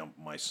in to jump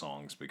my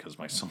songs because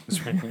my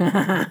songs were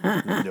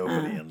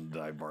nobody in the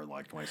dive bar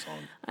liked my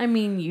songs. I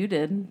mean, you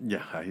did.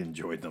 Yeah, I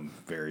enjoyed them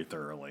very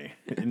thoroughly.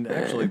 And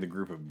actually, the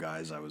group of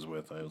guys I was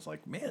with, I was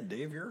like, "Man,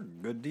 Dave, you're a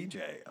good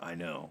DJ." I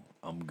know,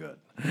 I'm good.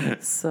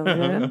 So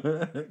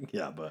good.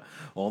 Yeah, but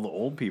all the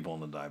old people in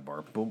the dive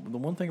bar. But the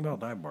one thing about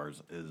dive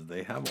bars is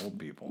they have old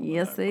people. In the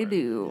Yes, dive they bar,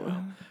 do.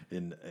 you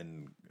know?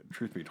 And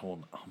truth be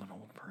told, I'm an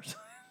old person.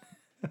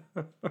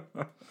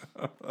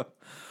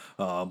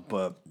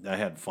 But I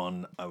had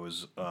fun. I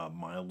was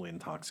mildly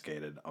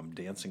intoxicated. I'm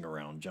dancing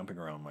around, jumping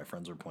around. My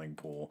friends are playing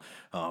pool.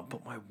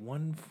 But my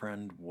one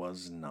friend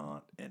was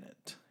not in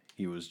it.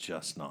 He was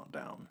just not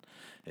down.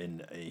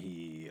 And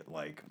he,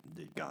 like,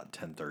 it got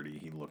 10:30.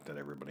 He looked at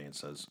everybody and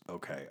says,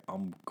 "Okay,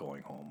 I'm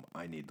going home.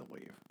 I need to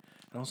leave."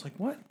 And I was like,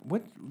 "What?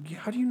 What?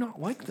 How do you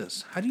not like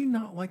this? How do you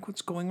not like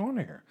what's going on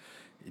here?"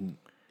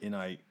 And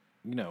I,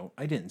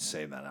 I didn't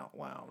say that out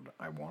loud.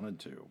 I wanted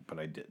to, but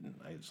I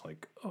didn't. I was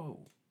like, "Oh,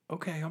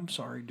 okay, I'm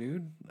sorry,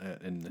 dude."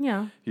 And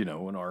Yeah.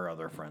 and our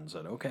other friends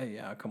said, "Okay,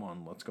 yeah, come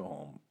on, let's go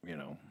home."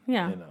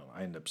 Yeah.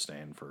 I ended up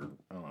staying for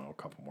I don't know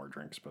a couple more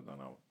drinks, but then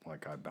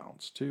I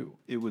bounced too.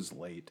 It was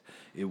late.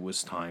 It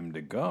was time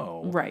to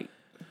go. Right.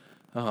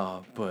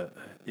 But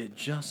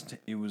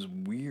it was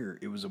weird.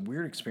 It was a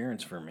weird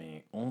experience for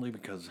me only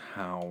because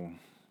how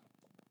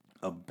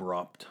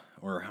abrupt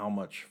or how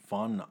much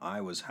fun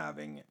I was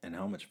having and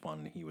how much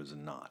fun he was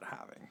not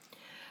having.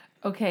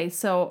 Okay,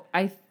 so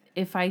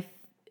if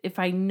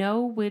I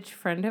know which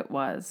friend it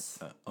was,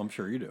 I'm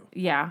sure you do.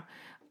 yeah,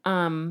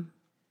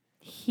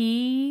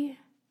 he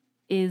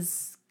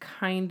is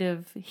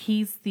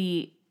he's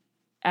the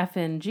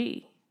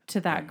FNG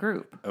to that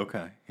group.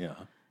 Okay, yeah.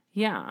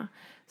 Yeah.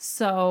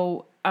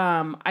 So,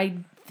 I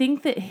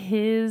think that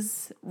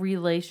his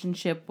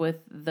relationship with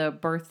the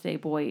birthday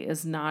boy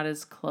is not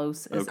as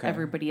close as Okay.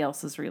 everybody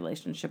else's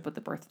relationship with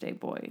the birthday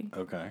boy.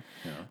 Okay,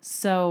 yeah.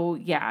 So,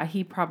 yeah,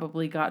 he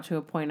probably got to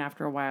a point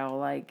after a while,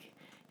 like,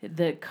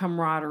 the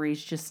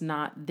camaraderie's just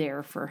not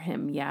there for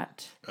him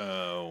yet.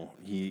 Oh,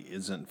 he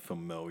isn't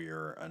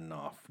familiar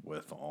enough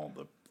with all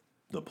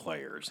the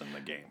players in the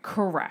game.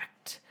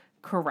 Correct.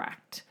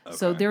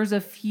 So there's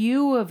a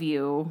few of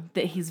you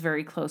that he's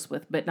very close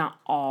with, but not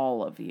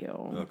all of you.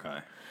 Okay.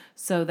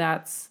 So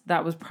that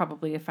was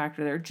probably a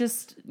factor there,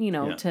 just,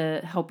 Yeah.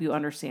 to help you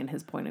understand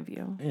his point of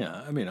view.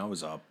 Yeah, I mean, I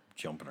was up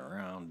jumping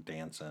around,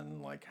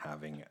 dancing, like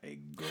having a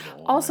good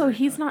old. Also, merry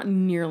he's time. not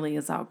nearly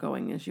as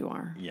outgoing as you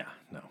are. Yeah,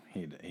 no,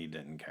 he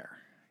didn't care.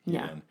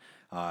 Yeah. Didn't.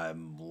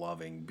 I'm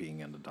loving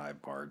being in the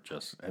dive bar.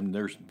 And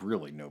there's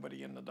really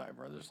nobody in the dive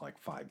bar. There's like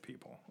 5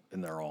 people,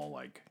 and they're all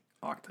like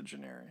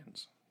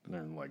octogenarians.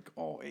 They're like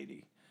all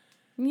 80.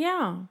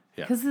 Yeah.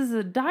 Yeah. Because this is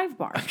a dive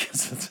bar. I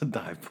guess it's a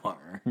dive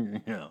bar.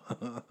 Yeah.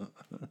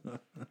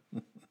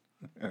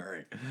 All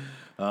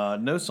right.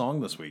 No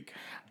song this week.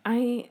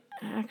 I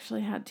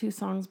actually had 2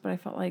 songs, but I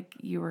felt like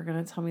you were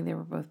going to tell me they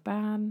were both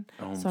bad.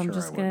 Oh, so I'm sure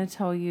just I going would. to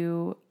tell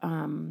you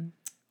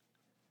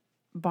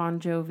Bon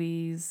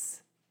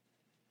Jovi's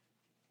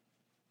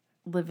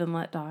Live and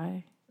Let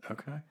Die.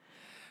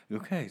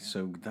 Okay,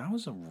 so that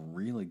was a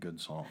really good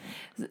song.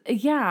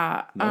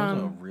 Yeah. That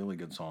was a really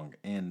good song.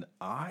 And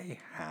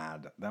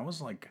that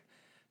was like,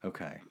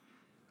 okay,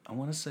 I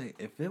want to say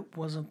if it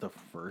wasn't the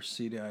first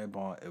CD I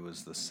bought, it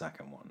was the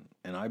second one.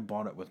 And I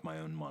bought it with my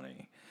own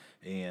money.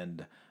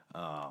 And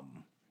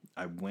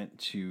I went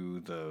to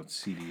the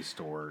CD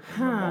store in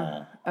the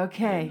mall.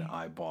 Okay. And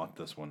I bought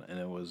this one. And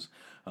it was,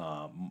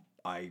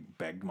 I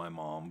begged my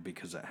mom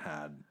because it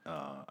had,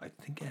 I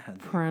think it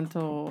had the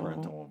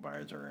parental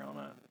advisory on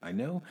it. I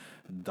know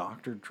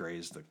Dr.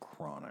 Dre's The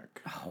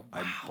Chronic. Oh,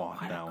 I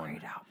bought that one.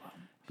 Great album.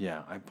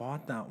 Yeah, I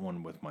bought that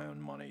one with my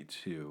own money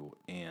too.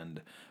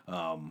 And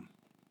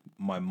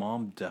my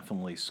mom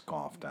definitely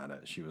scoffed at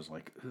it. She was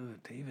like, "Ugh,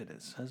 David,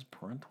 it says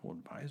parental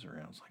advisory."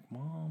 I was like,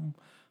 "Mom,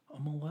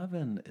 I'm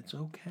 11. It's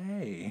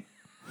okay."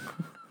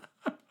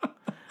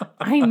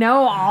 I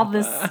know all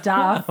this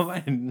stuff.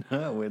 I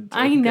know. It's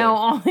I okay. know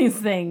all these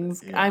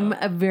things. Yeah. I'm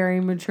a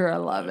very mature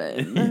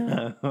 11.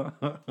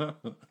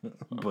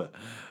 But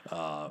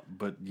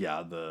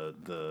yeah,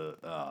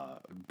 the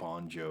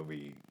Bon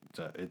Jovi.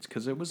 It's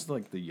because it was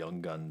like the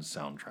Young Guns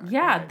soundtrack.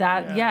 Yeah, right?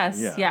 that- yes,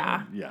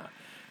 yeah. yeah.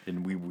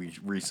 And we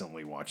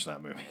recently watched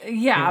that movie.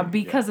 Yeah,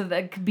 because of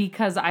that.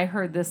 Because I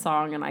heard this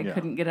song and I Yeah.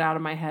 couldn't get it out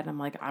of my head. I'm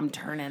like, I'm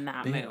turning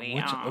that movie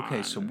on.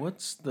 Okay, so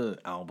what's the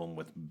album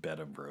with Bed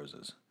of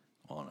Roses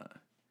on it?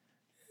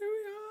 Here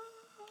we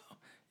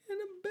are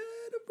in a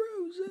bed of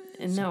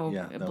roses. No,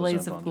 that was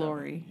Blaze on of Bon Jovi.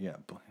 Glory. Yeah.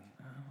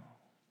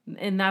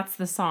 And that's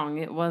the song.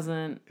 It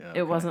wasn't. Yeah, It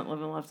okay. wasn't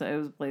Live and Left. It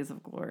was Blaze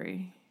of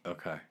Glory.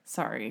 Okay.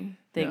 Sorry.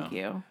 Thank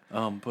you.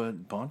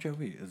 But Bon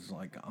Jovi is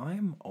like,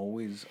 I'm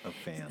always a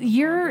fan.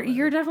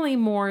 You're definitely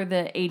more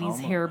the 80s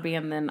hair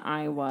band than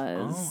I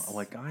was. Oh,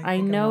 like I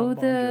know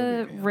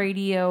the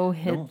radio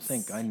hits. Don't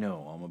think I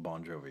know. I'm a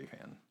Bon Jovi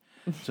fan.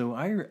 So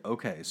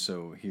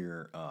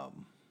here,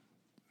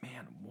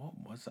 man, what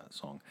was that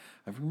song?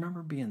 I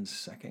remember being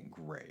second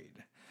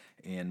grade,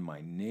 and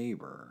my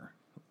neighbor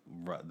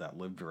that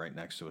lived right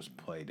next to us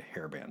played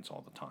hair bands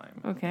all the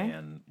time. Okay.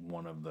 And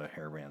one of the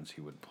hair bands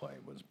he would play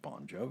was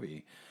Bon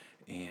Jovi.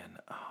 And,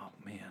 oh,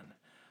 man.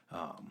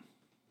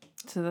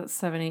 So that's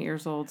 7, 8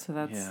 years old. So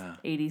that's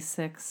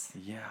 86.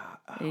 Yeah.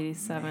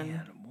 87.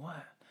 Man,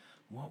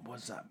 what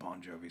was that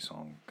Bon Jovi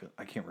song?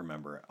 I can't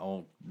remember it.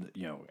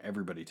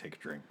 Everybody take a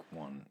drink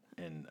one,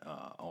 and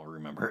I'll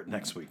remember it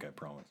next week, I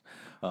promise.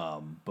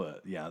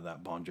 But yeah,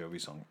 that Bon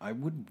Jovi song. I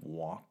would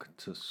walk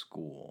to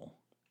school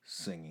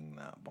singing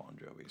that Bon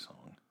Jovi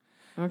song.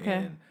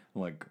 Okay.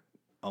 And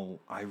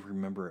I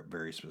remember it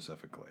very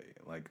specifically.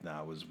 Like,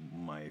 that was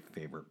my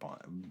favorite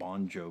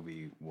Bon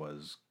Jovi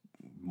was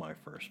my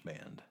first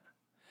band.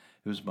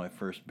 It was my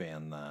first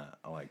band that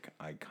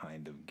I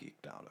kind of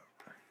geeked out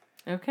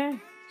over. Okay.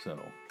 So,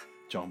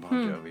 John Bon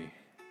Jovi.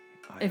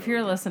 If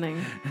you're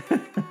listening,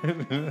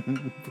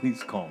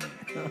 please call me.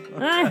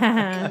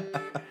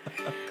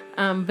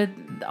 But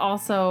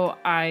also,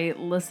 I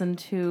listened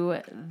to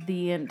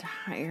the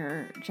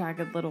entire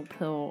Jagged Little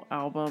Pill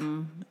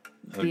album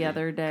the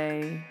other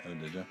day. Oh,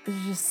 did you?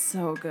 It's just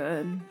so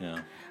good. Yeah.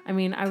 I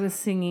mean, I was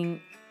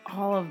singing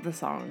all of the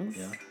songs.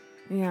 Yeah.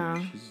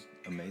 Yeah. She's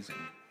amazing.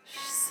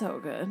 She's so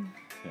good.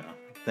 Yeah.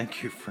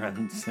 Thank you,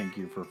 friends. Thank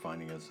you for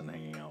finding us and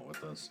hanging out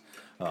with us,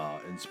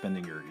 and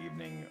spending your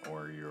evening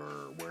or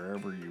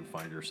wherever you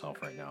find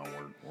yourself right now.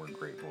 We're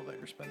grateful that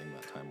you're spending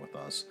that time with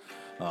us.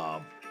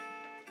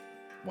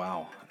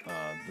 Wow,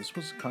 this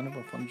was kind of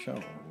a fun show,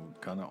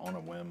 kind of on a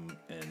whim,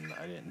 and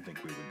I didn't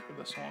think we would go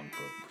this long,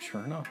 but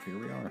sure enough, here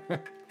we are.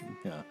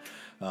 Yeah.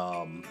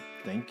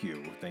 Thank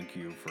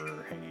you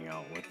for hanging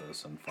out with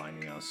us and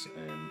finding us,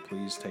 and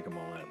please take a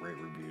moment, rate,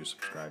 review,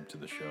 subscribe to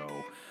the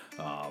show.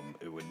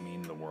 It would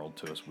mean the world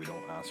to us. We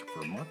don't ask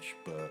for much,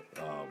 but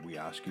we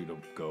ask you to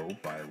go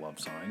buy Love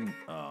Sign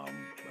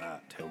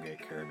at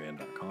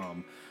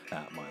tailgatecaravan.com,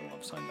 at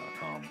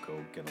mylovesign.com.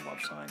 Go get a love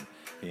sign,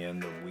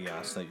 and we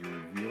ask that you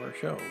review our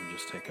show.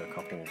 Just take a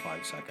couple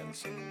 5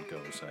 seconds and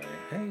go say,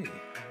 hey,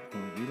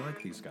 we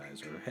like these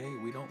guys, or hey,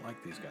 we don't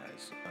like these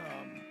guys.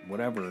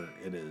 Whatever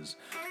it is,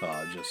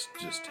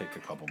 just take a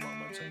couple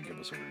moments and give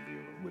us a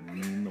review. It would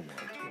mean the world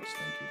to us.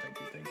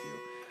 Thank you.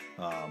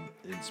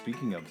 And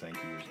speaking of thank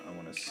yous, I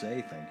want to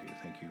say thank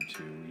you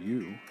to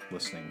you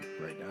listening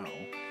right now.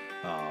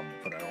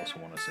 But I also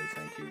want to say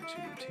thank you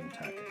to Team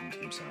Tech and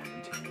Team Sound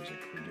and Team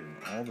Music for doing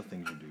all the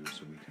things you do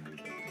so we can do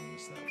the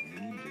things that we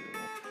do.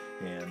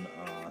 And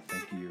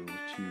thank you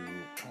to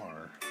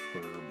R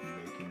for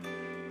making me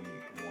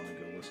want to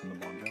go listen to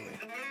Bon Jovi.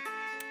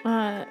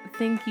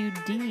 Thank you,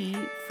 D,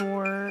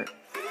 for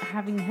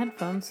having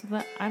headphones so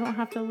that I don't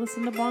have to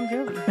listen to Bon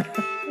Jovi.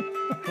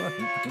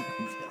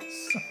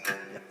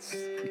 Yes.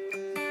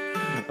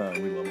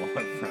 We love all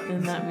our friends.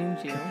 And that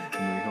means you.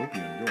 And we hope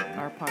you enjoy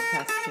our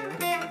podcast too.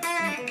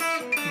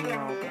 We're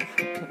all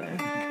bullshit today.